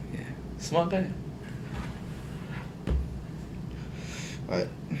turn. Yeah. Smart guy. Right.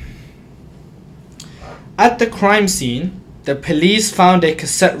 At the crime scene, the police found a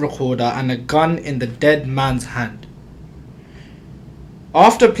cassette recorder and a gun in the dead man's hand.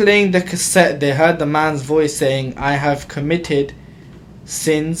 After playing the cassette, they heard the man's voice saying, "I have committed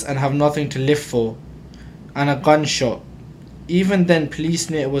sins and have nothing to live for," and a gunshot. Even then, police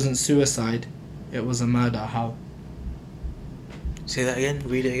knew it wasn't suicide, it was a murder. How? Say that again.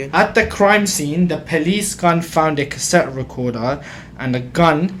 Read it again. At the crime scene, the police gun found a cassette recorder and a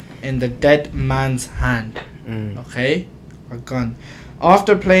gun in the dead man's hand. Okay? A gun.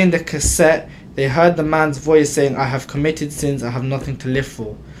 After playing the cassette, they heard the man's voice saying, "I have committed sins, I have nothing to live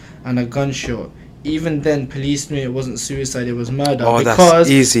for," and a gunshot. Even then, police knew it wasn't suicide, it was murder. Oh, because that's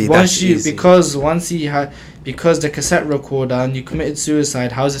easy. Because the cassette recorder and you committed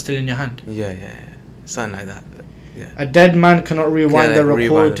suicide, how is it still in your hand? Yeah. Something like that. Yeah. A dead man cannot rewind the like record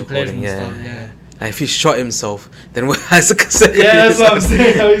rewind to the play recording, from the yeah, start. yeah. Like if he shot himself, then what has the cassette? Yeah, that's what I'm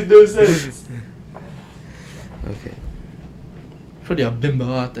saying. That makes no sense. Okay. Probably a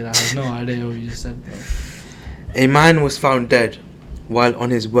bimbo out there that has no idea what you just said, bro. A man was found dead while on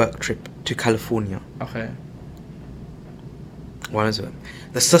his work trip to California. Okay. One of them.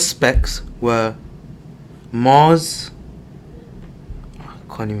 The suspects were Mars.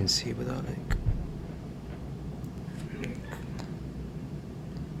 I can't even see without like.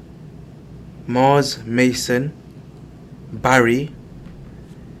 Mars, Mason, Barry,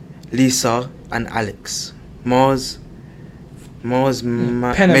 Lisa, and Alex. Mars, Pen and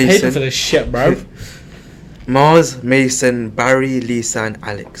paper for Mason, this shit, bro. Mars, Mason, Barry, Lisa, and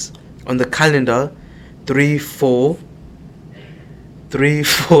Alex. On the calendar, 3, 4, 3,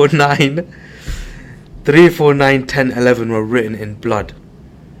 4, 9, 3, 4, 9, 10, 11 were written in blood.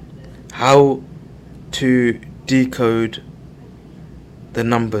 How to decode the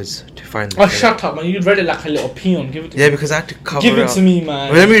numbers to find the Oh, killer. shut up, man. You read it like a little peon. Give it to me. Yeah, because I had to cover Give it up. to me,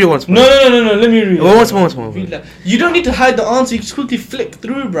 man. Well, let me read it once more. No. Let me read it. Once more. Read that. You don't need to hide the answer. You just quickly flick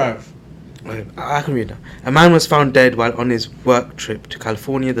through, bruv. Okay, I can read now. A man was found dead while on his work trip to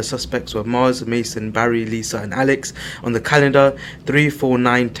California. The suspects were Mars, Mason, Barry, Lisa, and Alex. On the calendar, 3, 4,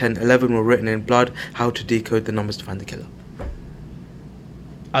 9, 10, 11 were written in blood. How to decode the numbers to find the killer.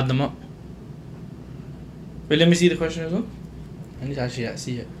 Add them up. Wait, let me see the question as well. I need to actually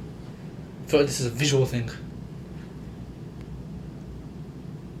see it. I feel like this is a visual thing.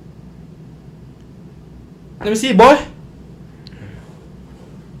 Let me see it, boy.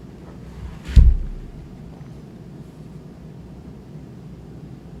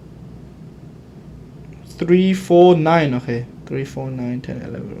 Three, 4, 9. Okay, 3, 4, 9, 10,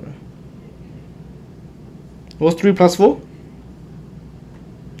 11. What's 3 plus 4?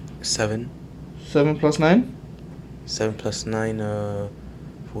 7. 7 plus 9. 7 plus 9,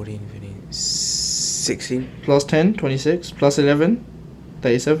 14, 15, 16. Plus 10, 26. Plus 11,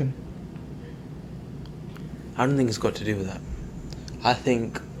 37. I don't think it's got to do with that. I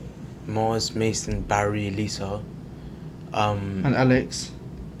think Mars, Mason, Barry, Lisa, And Alex.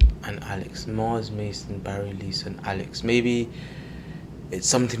 and Alex. Mars, Mason, Barry, Lisa, and Alex. Maybe it's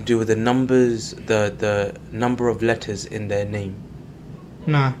something to do with the numbers, the number of letters in their name.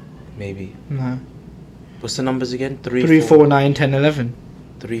 Nah. Maybe. Nah. What's the numbers again? 3, 4, 9, 10, 11.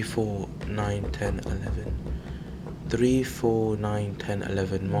 3, 4, 9, 10, 11. 3, 4, 9, 10,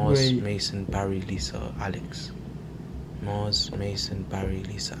 11. Mars, Wait. Mason, Barry, Lisa, Alex. Mars, Mason, Barry,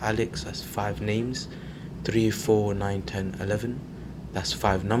 Lisa, Alex. That's 5 names. 3, 4, 9, 10, 11. That's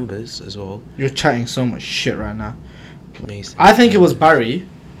 5 numbers as well. You're chatting so much shit right now. Mason. I think it was Barry.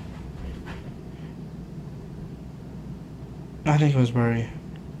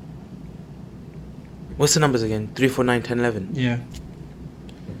 What's the numbers again? 3, 4, 9, 10, 11. Yeah.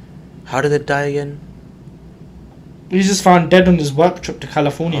 How did they die again? He just found dead on his work trip to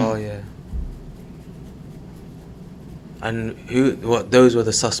California. Oh, yeah. And those were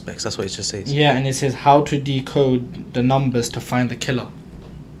the suspects, that's what it just says. Yeah, and it says how to decode the numbers to find the killer.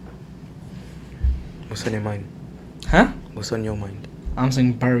 What's on your mind? Huh? What's on your mind? I'm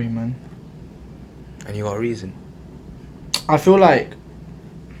saying Barry, man. And you got a reason? I feel like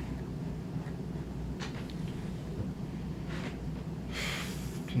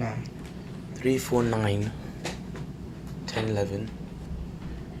nah. 3, 4, 9, 10, 11.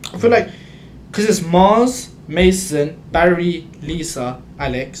 I feel like because it's Mars, Mason, Barry, Lisa,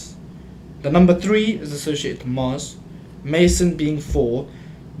 Alex. The number 3 is associated to Mars, Mason being 4,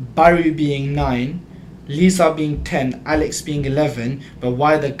 Barry being 9, Lisa being 10, Alex being 11. But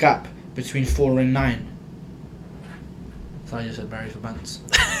why the gap between 4 and 9? So I just said Barry for Bants.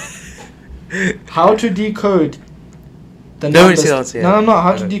 How to decode the No, numbers? it's the answer, yeah. No.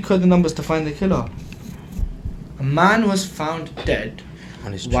 How I to know. decode the numbers to find the killer? A man was found dead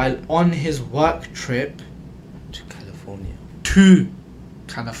On his trip while on his work trip to California. to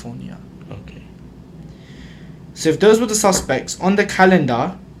California. Okay. So if those were the suspects on the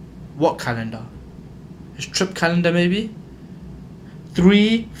calendar, what calendar? His trip calendar maybe?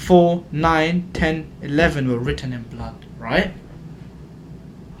 3, 4, 9, 10, 11 were written in blood, right?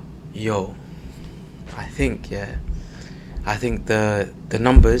 Yo, I think the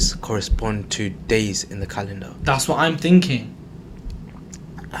numbers correspond to days in the calendar. That's what I'm thinking.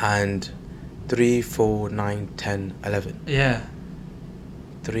 And 3, 4, 9, 10, 11. Yeah.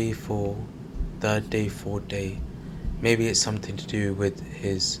 3, 4, third day, fourth day. Maybe it's something to do with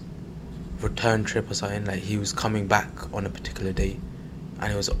his return trip or something. Like he was coming back on a particular day,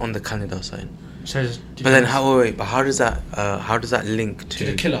 and it was on the calendar or something. So But then how does that link to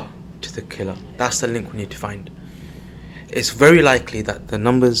the killer? To the killer. That's the link we need to find. It's very likely that the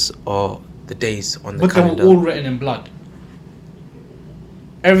numbers are the days on the But they calendar. were all written in blood.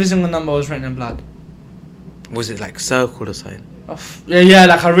 Every single number was written in blood. Was it like circled or something? Yeah,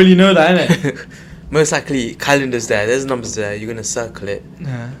 like I really know that, innit? Most likely, calendar's there. There's numbers there. You're gonna circle it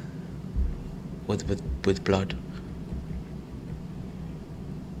Yeah. with blood.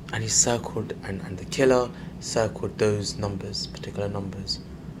 And he circled, and the killer circled those numbers, particular numbers.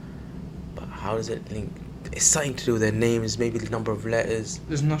 But how does it link It's something to do with their names, maybe the number of letters.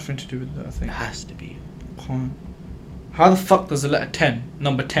 There's nothing to do with that, I It think. has to be. Can't. How the fuck does the letter 10,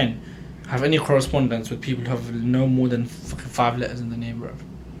 number 10, have any correspondence with people who have no more than fucking 5 letters in the name, bro?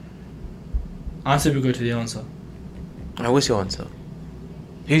 I say we go to the answer. What's your answer?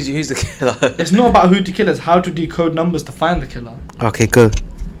 Who's the killer? It's not about who to kill, it's how to decode numbers to find the killer. Okay, go.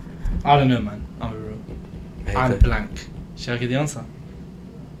 I don't know, man. I'm real. There you I'm go. blank. Shall I get the answer?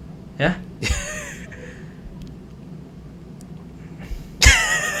 Yeah?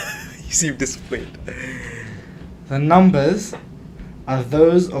 You seem disappointed. The numbers are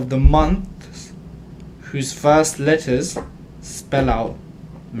those of the months whose first letters spell out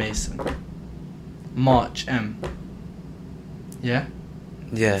Mason. March, M. Yeah?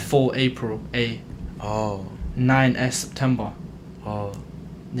 Yeah. 4 April, A. Oh. 9 September. Oh.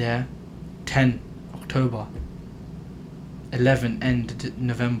 Yeah? 10 October. 11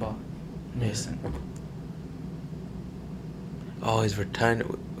 November. Mason. Oh, he's returned.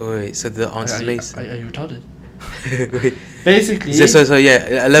 Wait, so the answer's Are Mason. you retarded? Wait. Basically, So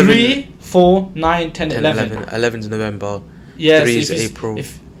yeah, 11. 3, 4, 9, 10, 10, 11. 11's November. Yeah, 3 so is if you- April.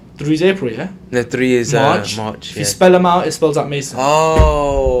 If 3 is April, yeah? No, 3 is March. March. If Yeah. you spell them out, it spells out Mason.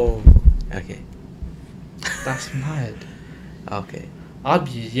 Oh. Okay. That's mad. Okay. I'd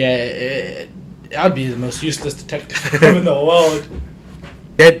be the most useless detective in the world.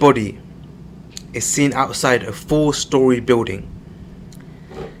 Dead body is seen outside a 4-story building.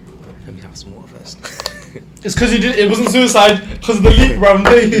 Let me have some water first. It's because it wasn't suicide because of the leak, bro.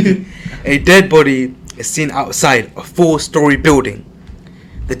 A dead body is seen outside a 4-story building.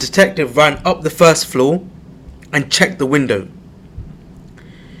 The detective ran up the first floor and checked the window.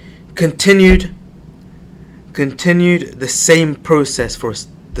 Continued the same process for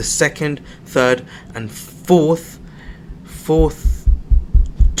the second, third, and fourth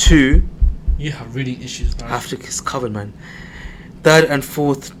two. You have reading issues, man. After it's covered, man. Third and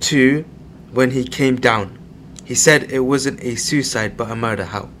fourth two, when he came down, he said it wasn't a suicide but a murder.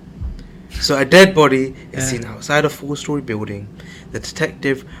 How? So a dead body is seen outside a 4-story building. The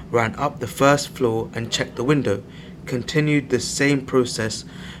detective ran up the first floor and checked the window. Continued the same process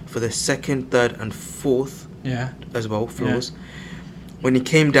for the second, third, and fourth as well floors. When he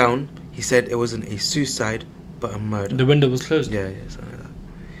came down, he said it wasn't a suicide but a murder. The window was closed. Yeah, something like that.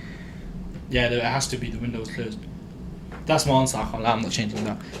 Yeah, it has to be. The window was closed. That's my answer. I can't lie. I'm not changing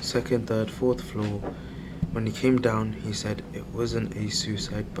that. Second, third, fourth floor. When he came down, he said it wasn't a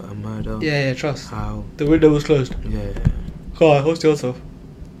suicide but a murder. Yeah, trust. How? The window was closed. Yeah. Go on, what's the answer?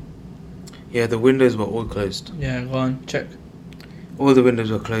 Yeah, the windows were all closed. Yeah, go on, check. All the windows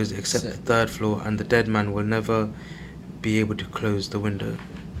were closed except Sick. the third floor, and the dead man will never be able to close the window.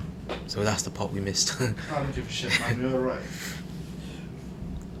 So that's the part we missed. I don't give a shit, man. You're right.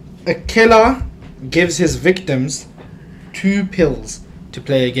 A killer gives his victims 2 pills to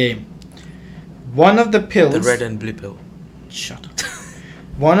play a game. One of the pills... The red and blue pill. Shut up.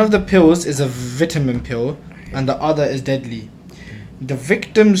 One of the pills is a vitamin pill and the other is deadly. The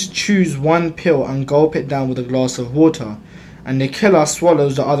victims choose one pill and gulp it down with a glass of water, and the killer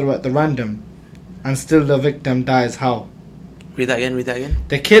swallows the other at the random, and still the victim dies. How? Read that again.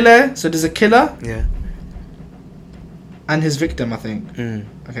 The killer, so there's a killer Yeah. and his victim, I think. Mm.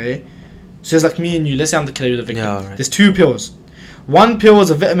 Okay? So it's like me and you, let's say I'm the killer, you're the victim. Yeah, alright. There's 2 pills. One pill is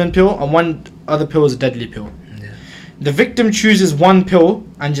a vitamin pill and one other pill is a deadly pill. Yeah. The victim chooses one pill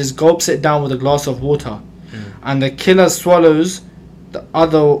and just gulps it down with a glass of water. And the killer swallows the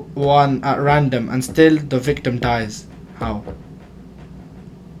other one at random and still the victim dies. How?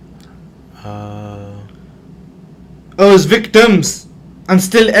 Oh, it's victims! And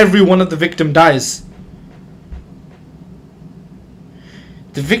still every one of the victim dies.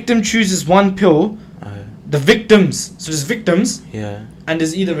 The victim chooses one pill. The victims. So there's victims. Yeah. And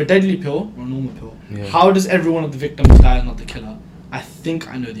there's either a deadly pill or a normal pill. Yeah. How does every one of the victims die and not the killer? I think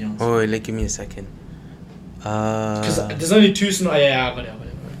I know the answer. Oh, wait, give me a second. Because there's only 2 scenarios. Yeah, I got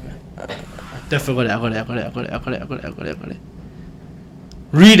it. Definitely got it.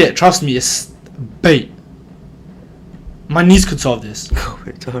 Read it, trust me, it's bait. My niece could solve this. Go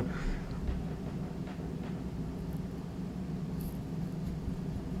it on.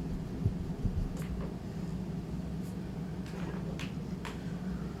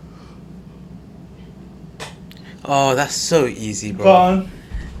 Oh, that's so easy, bro. Go on.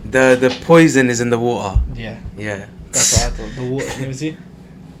 The poison is in the water. Yeah, Yeah. that's what I thought. The water, let me see.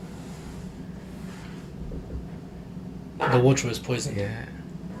 The water is poison. Yeah.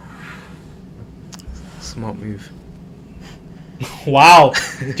 Smart move. Wow.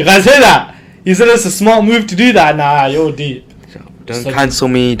 Did you guys hear that? You said it's a smart move to do that? Nah, you're deep. Don't So- cancel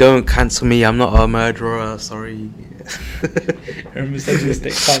me. Don't cancel me. I'm not a murderer. Sorry. You're a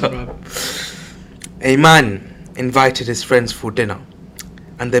misogynistic cunt, bro. A man invited his friends for dinner,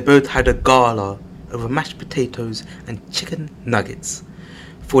 and they both had a gala over mashed potatoes and chicken nuggets.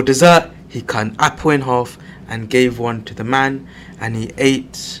 For dessert, he cut an apple in half and gave one to the man, and he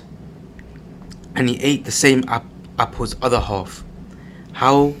ate the same apple's other half.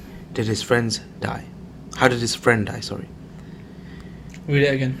 How did his friends die? How did his friend die? Sorry. Read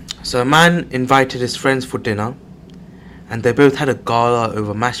it again. So a man invited his friends for dinner, and they both had a gala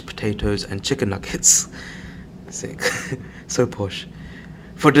over mashed potatoes and chicken nuggets. Sick. So posh.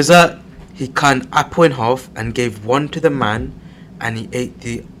 For dessert, he cut an apple in half and gave one to the man, and he ate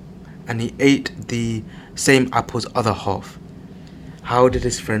the same apple's other half. How did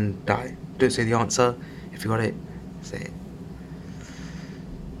his friend die? Don't say the answer. If you got it, say it.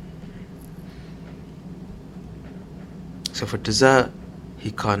 So for dessert,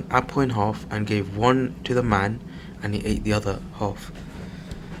 he cut an apple in half and gave one to the man, and he ate the other half.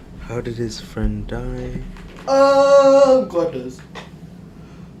 How did his friend die? Oh, goodness.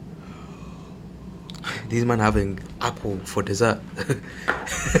 These men having apple for dessert.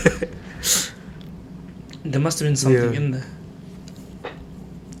 There must have been something Yeah. in there.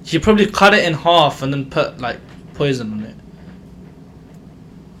 He probably cut it in half and then put like poison on it.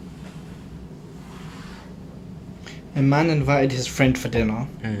 A man invited his friend for dinner,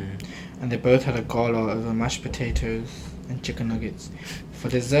 and they both had a gala over mashed potatoes and chicken nuggets. For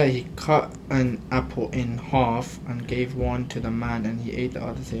dessert, he cut an apple in half and gave one to the man, and he ate the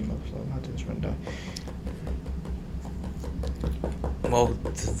other same apple. How did his friend die? Well,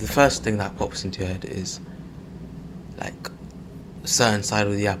 the first thing that pops into your head is like a certain side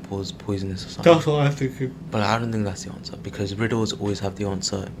of the apple is poisonous or something. That's what I think. But I don't think that's the answer, because riddles always have the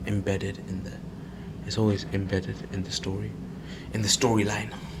answer embedded in there. It's always embedded in the story, in the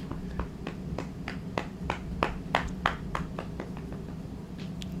storyline.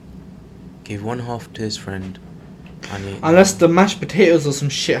 Gave one half to his friend, and he, Unless the mashed potatoes or some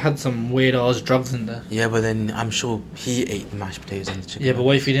shit had some weird ass drugs in there. yeah, but then I'm sure he ate the mashed potatoes and the chicken. Yeah, but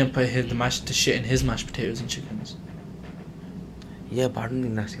what if he didn't put the shit in his mashed potatoes and chickens? Yeah, but I don't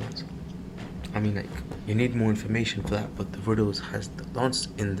think that's the answer. I mean, like, you need more information for that, but the riddles has the answer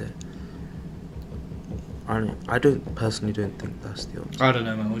in there. I personally don't think that's the answer. I don't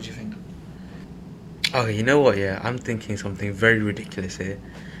know, man. What do you think? Okay, you know what? Yeah, I'm thinking something very ridiculous here,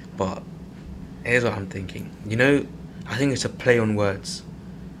 but here's what I'm thinking. You know, I think it's a play on words.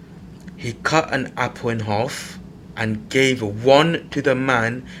 He cut an apple in half and gave one to the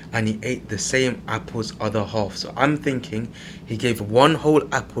man, and he ate the same apple's other half. So I'm thinking he gave one whole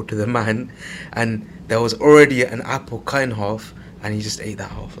apple to the man, and there was already an apple cut in half, and he just ate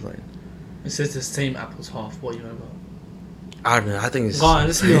that half of it. It says the same apple's half. What are you on about? I don't know. I think it's. Go on,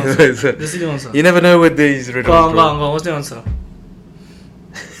 let's see the answer. Let's see the answer. You never know with these riddles. Go on, bro. go on, go on. What's the answer?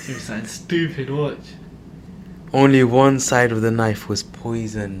 You sound stupid. Watch. Only one side of the knife was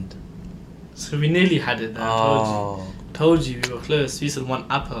poisoned. So we nearly had it there. Oh. Told you we were close. You said one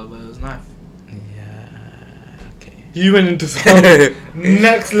apple, but it was knife. Yeah. Okay. You went into some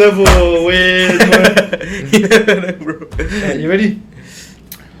next level weird. You never know, bro. Right, you ready?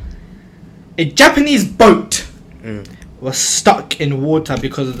 A Japanese boat was stuck in water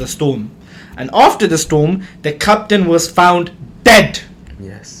because of the storm, and after the storm, the captain was found dead.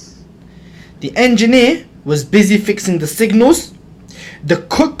 Yes. The engineer was busy fixing the signals. The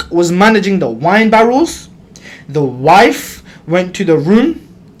cook was managing the wine barrels. The wife went to the room,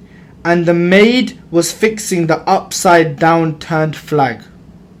 and the maid was fixing the upside down turned flag.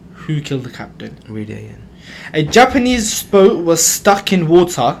 Who killed the captain? Read it again. A Japanese boat was stuck in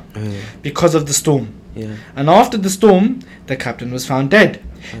water because of the storm. Yeah. And after the storm, the captain was found dead.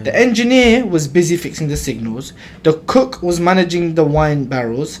 The engineer was busy fixing the signals. The cook was managing the wine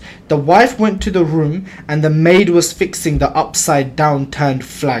barrels. The wife went to the room, and the maid was fixing the upside down turned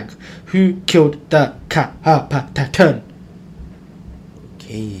flag. Who killed the captain?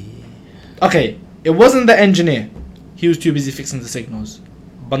 Okay. Okay, it wasn't the engineer. He was too busy fixing the signals.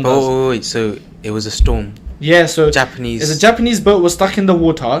 Bandas. Oh, wait, so it was a storm. Yeah, so Japanese. it's a Japanese boat was stuck in the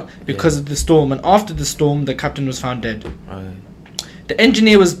water because of the storm, and after the storm, the captain was found dead. Right. The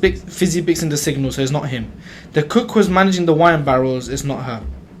engineer was busy fixing the signal, so it's not him. The cook was managing the wine barrels, it's not her.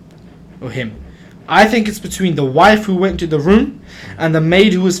 Or him. I think it's between the wife who went to the room and the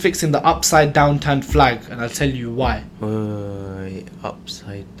maid who was fixing the upside down turned flag, and I'll tell you why. Wait,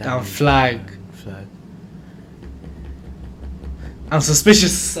 upside Down flag. Flag. I'm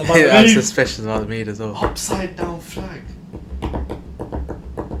suspicious about the I'm maid. suspicious about the maid as well. Upside down flag.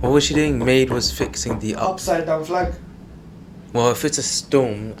 What was she doing? Maid was fixing the Upside down flag. Well, if it's a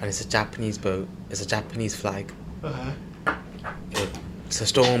storm and it's a Japanese boat, it's a Japanese flag. Uh-huh. It's a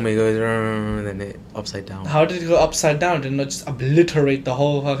storm, it goes and then it upside down. How did it go upside down? Did it not just obliterate the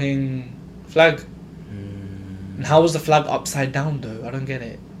whole fucking flag? And how was the flag upside down though? I don't get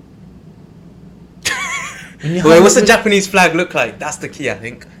it. Wait, what's the Japanese flag look like? That's the key, I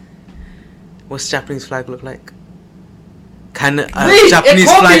think. What's the Japanese flag look like? Can a Japanese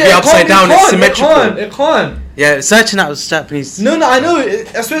flag be upside down? It's symmetrical. It can't. Yeah, searching out Japanese. No, I know.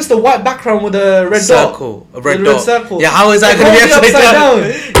 I swear it's the white background with a red circle. dot. A red The dot. circle. Yeah, how is that going to be upside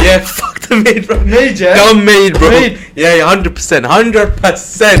down? Yeah, fuck the maid, bro. Maid, yeah? Dumb maid, bro. Maid. Yeah, 100%.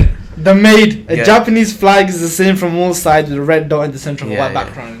 100%. The maid. A Yeah. Japanese flag is the same from all sides with a red dot in the center of a Yeah, white yeah.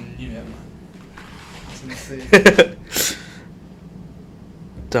 background. You know, man. That's insane.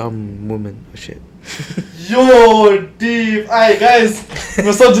 Dumb woman. Oh, shit. Yo, deep. Aye, guys.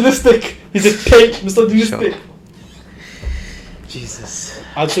 Misogynistic. He's a pig. Misogynistic. Sure. Jesus.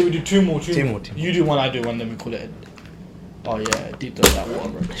 I'd say we do two more. Two more. You do one, I do one, then we call it. Oh yeah, deep throw that water,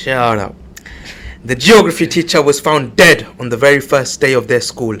 bro. Shout out. The geography teacher was found dead on the very first day of their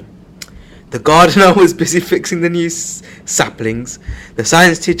school. The gardener was busy fixing the new saplings. The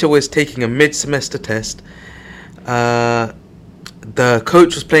science teacher was taking a mid-semester test. The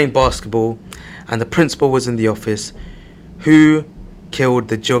coach was playing basketball, and the principal was in the office. Who killed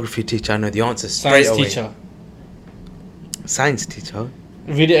the geography teacher? I know the answer straight Science away. teacher. Science teacher.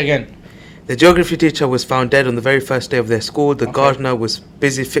 Read it again. The geography teacher was found dead on the very first day of their school. The Okay. gardener was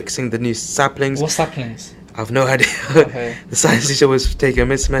busy fixing the new saplings. What's saplings? I've no idea. Okay. The science teacher was taking a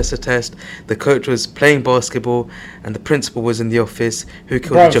mid-semester test. The coach was playing basketball, and the principal was in the office. Who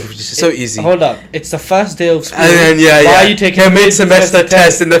killed the Bruv, geography teacher? So easy. Hold up. It's the first day of school. And then Why are you taking a mid-semester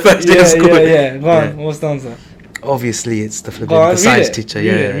test in the first day of school? Yeah. Go on. Yeah. What's the answer? Obviously, it's the Go on, science read it. teacher.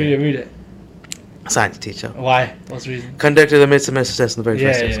 Read it. Science teacher Why? What's the reason? conducted a mid-semester test in the very Yeah.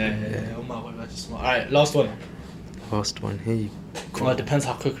 first day of school. Oh my god, that's smart. Alright, last one. Last one. Here you go. Well, it depends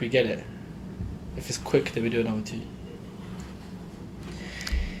how quick we get it. If it's quick, then we do another two.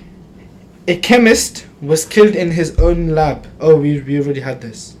 A chemist was killed in his own lab. Oh, we already had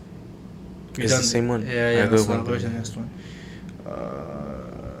this. We It's the done same it. one? Yeah, Yeah, that's go one. on. Go to the next one.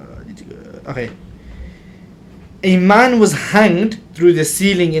 Okay. A man was hanged through the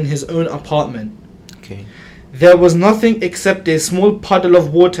ceiling in his own apartment. Okay. There was nothing except a small puddle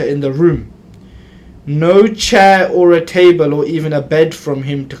of water in the room. No chair or a table or even a bed from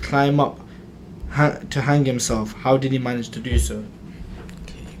him to climb up to hang himself. How did he manage to do so?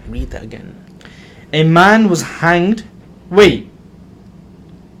 Okay. Read that again. A man was hanged. Wait.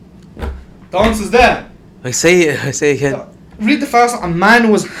 The answer's there. I say it. I say it again. Read the first one. A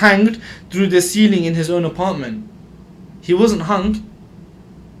man was hanged through the ceiling in his own apartment. He wasn't hung.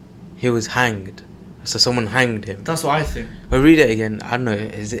 He was hanged. So someone hanged him. That's what I think. But read it again. I don't know.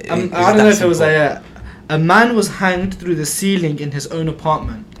 Is it? I is don't that know if it was simple? a man was hanged through the ceiling in his own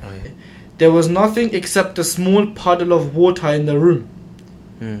apartment. Oh, yeah. There was nothing except a small puddle of water in the room.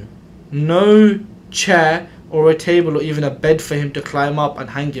 No chair or a table or even a bed for him to climb up and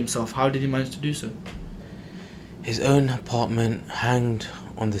hang himself. How did he manage to do so? His own apartment, hanged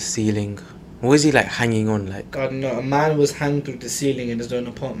on the ceiling. What is he like hanging on? Like I don't know. A man was hanged through the ceiling in his own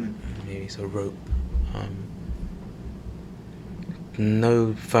apartment. maybe it's a rope.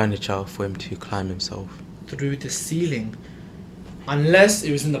 No furniture for him to climb himself. Through the ceiling. Unless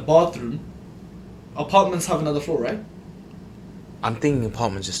it was in the bathroom. Apartments have another floor, right? I'm thinking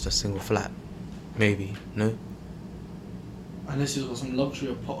apartment's just a single flat. Maybe. No? Unless he's got some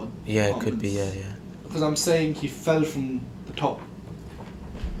luxury apartment. Yeah, it could be. Yeah. Because I'm saying he fell from the top.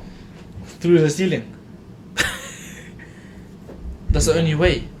 Through the ceiling. That's the only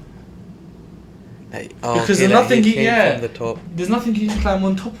way. Like, Because okay, there's like nothing he he- came yeah. from the top. There's nothing he can climb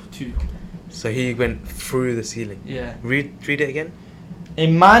on top to. So he went through the ceiling. Yeah. Read it again. A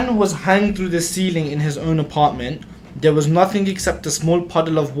man was hanged through the ceiling in his own apartment. There was nothing except a small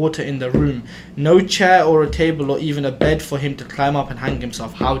puddle of water in the room. No chair or a table or even a bed for him to climb up and hang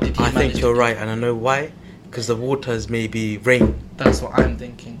himself. How did he I manage? think you're right, and I know why. Because the water is maybe rain. That's what I'm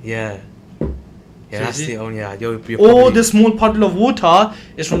thinking. Yeah. Yeah, So that's is it- the only. Yeah, you're Or probably, the small puddle of water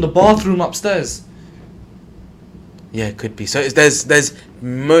is from the bathroom upstairs. Yeah, it could be. So there's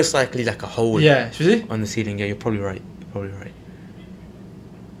most likely like a hole. Yeah, see? On the ceiling. Yeah, you're probably right.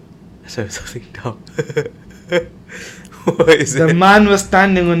 So something dumb. What is The it? man was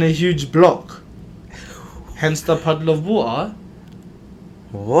standing on a huge block. Hence the puddle of water.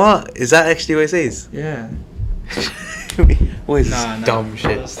 What is that actually what it says? Yeah. What is this dumb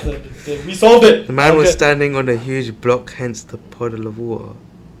shit? We solved it. The man was Okay. standing on a huge block, hence the puddle of water.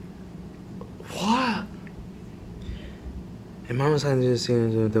 What? In Mama's hand,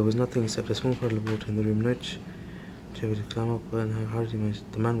 there was nothing except a small puddle of water in the room. Nudge Jerry to climb up, and how hard he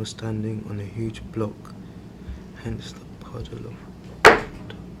managed. The man was standing on a huge block. Hence the puddle of.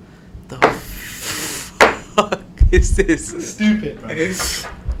 The fuck is this? Stupid, bro.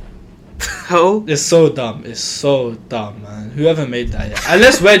 How? It's so dumb. It's so dumb, man. Whoever made that, yeah.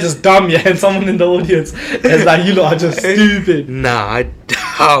 Unless we're just dumb, yeah, and someone in the audience is like, you lot are just stupid. Nah, I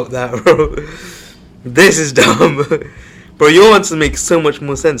doubt that, bro. This is dumb. Bro, your answer makes so much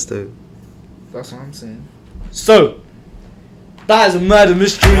more sense, though. That's what I'm saying. So, that is a murder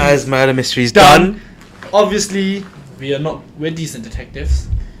mystery. That is murder mysteries done. Obviously, we're decent detectives.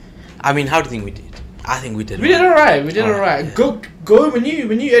 I mean, how do you think we did? I think we did. We did alright. We did alright. Yeah. Go when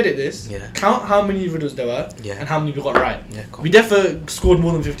you edit this. Yeah. Count how many riddles there were. Yeah. And how many we got right. Yeah, cool. We definitely scored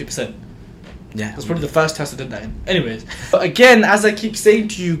more than 50%. Yeah. That's probably the first test I did that in. Anyways, but again, as I keep saying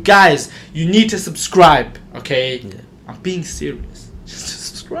to you guys, you need to subscribe. Okay. Yeah. I'm being serious. Just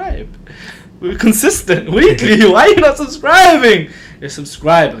subscribe. We're consistent weekly. Why are you not subscribing? Just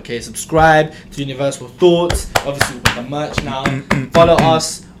subscribe, okay? Subscribe to Universal Thoughts. Obviously, we've got the merch now. Follow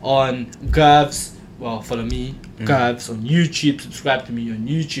us on Gervs. Well, follow me, Gervs, on YouTube. Subscribe to me on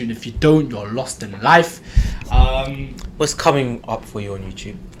YouTube. And if you don't, you're lost in life. What's coming up for you on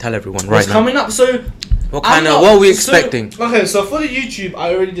YouTube? Tell everyone What's right now. coming up? So, What are we expecting? Okay, so for the YouTube,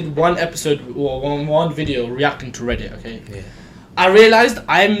 I already did one episode or one video reacting to Reddit. Okay. Yeah. I realized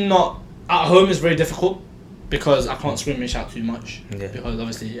I'm not at home is very difficult because I can't scrimmage out too much. Yeah. Because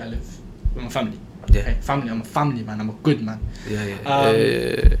obviously I live with my family. Yeah. Okay, family. I'm a family man. I'm a good man.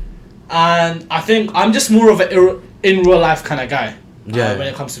 Yeah. And I think I'm just more of a in real life kind of guy. Yeah. When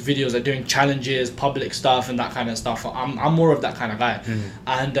it comes to videos, like doing challenges, public stuff, and that kind of stuff, I'm more of that kind of guy.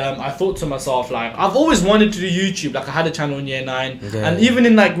 And I thought to myself, like, I've always wanted to do YouTube. Like, I had a channel in year 9, Yeah. and even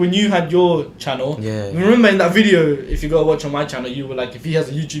in like when you had your channel, Yeah. remember in that video, if you go watch on my channel, you were like, if he has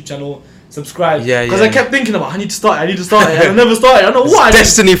a YouTube channel, subscribe. Yeah, Because yeah. I kept thinking about, I need to start it, and I never started. I don't know why.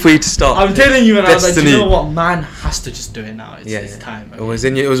 Destiny for you to start. I'm telling you, and I was like, Destiny. you know what, man has to just do it now. It's time. It was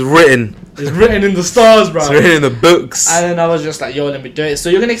it was written. It's written in the stars, bro. It's written in the books. And then I was just like, yo, let me do it. So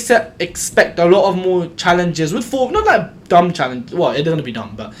you're gonna expect a lot of more challenges with not like dumb challenge. Well, it's gonna be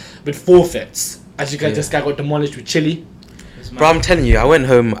dumb, but with forfeits. As you guys, this guy got demolished with chili. Bro, I'm telling you, I went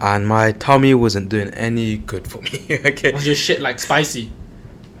home and my tummy wasn't doing any good for me. Okay. Was your shit like spicy?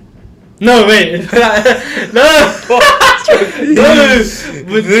 No, wait. No. What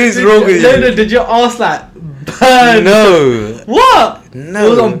is wrong with you? No, did your ass like burn? No. What? No. It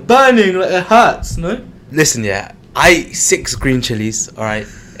was on burning, like it hurts, no? Listen, yeah. I ate 6 green chilies, alright?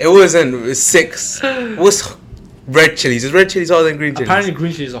 It was 6. What's red chilies? Is red chilies harder than green chilies? Apparently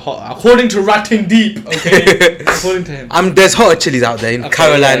green chilies are hot. According to Ratting Deep, okay? According to him. There's hotter chilies out there in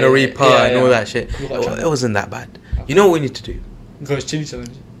Carolina Reaper and all that shit. We gotta try It wasn't that bad. You know what we need to do? Ghost chili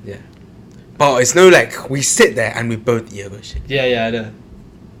challenge. Yeah. But it's no like we sit there and we both eat a ghost chili. Yeah, I know.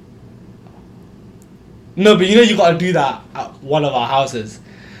 No, but you know you gotta do that at one of our houses.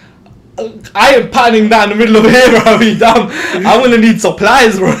 I am patterning that in the middle of here, bro. You dumb. I'm gonna need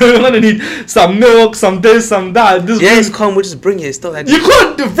supplies, bro. I'm gonna need some milk, some this, some that. This Yeah, room, it's calm. We'll just bring it. It's not that. you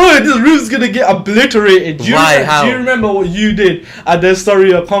can't, bro. This room's gonna get obliterated. Do you Why? remember, How? Do you remember what you did at the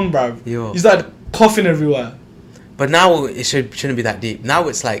Story.com, bro? Yo. You started coughing everywhere, But now it shouldn't be that deep. Now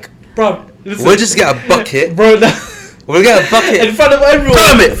it's like bro. Listen, we'll just get a bucket. bro. We'll get a bucket. In front of everyone.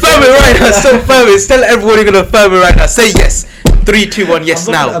 Firm it right now. So firm it. Tell everyone you're gonna firm it right now. Say yes. 3, 2, 1. Yes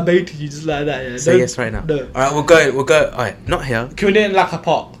I'm not now. gonna abate you just like that. Yeah. Say yes right now. No. All right, we'll go. All right, not here. Can we do it in like a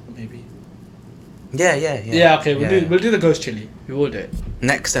pot, maybe? Yeah. Yeah, okay, we'll do the ghost chili. We will do it.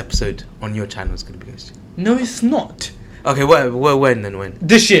 Next episode on your channel is gonna be ghost chili. No, it's not. Okay, when and when?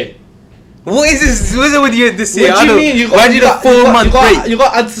 This year. What is this? What's it with you this year? What do you mean? You Why did a 4-month break? You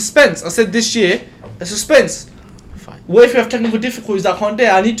got to add suspense. I said this year. A suspense. Fine. What if you have technical difficulties that I can't do?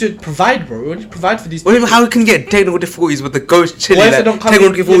 I need to provide, bro. I need to provide for these. What do you mean, how can you get technical difficulties with the ghost chili? What if Like, they don't come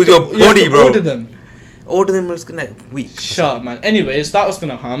technical in? difficulties with your You have body, to bro. Order them. Order them was gonna week. Shut up, man. Anyways, that was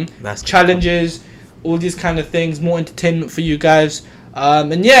gonna come. That's Challenges, all these kind of things, more entertainment for you guys.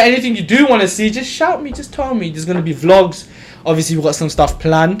 And yeah, anything you do want to see, just shout me, just tell me. There's gonna be vlogs. Obviously, we've got some stuff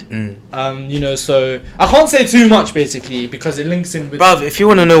planned. So I can't say too much basically because it links in with. Bruv, if you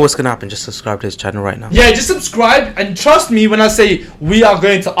want to know what's gonna happen, just subscribe to his channel right now. Yeah, just subscribe and trust me when I say we are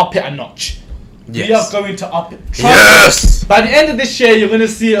going to up it a notch. Yes. We are going to up it. Yes. Me. By the end of this year, you're gonna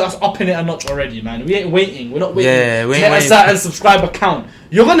see us upping it a notch already, man. We ain't waiting. We're not waiting. Yeah, we to ain't hit a waiting. certain subscriber count.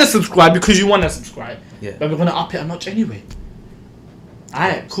 You're gonna subscribe because you wanna subscribe. Yeah. But we're gonna up it a notch anyway.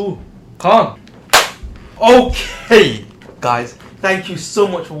 Alright, cool. Calm. Okay, guys, thank you so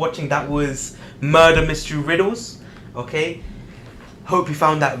much for watching. That was Murder Mystery Riddles. Okay, Hope you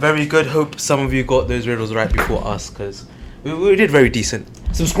found that very good. Hope some of you got those riddles right before us, because we did very decent.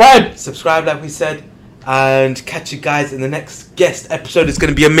 Subscribe, like we said, and catch you guys in the next guest episode. It's going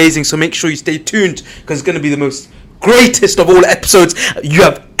to be amazing, so make sure you stay tuned, because it's going to be the most greatest of all episodes you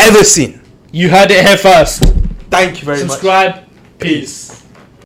have ever seen. You heard it here first. Thank you very much. Subscribe. Peace.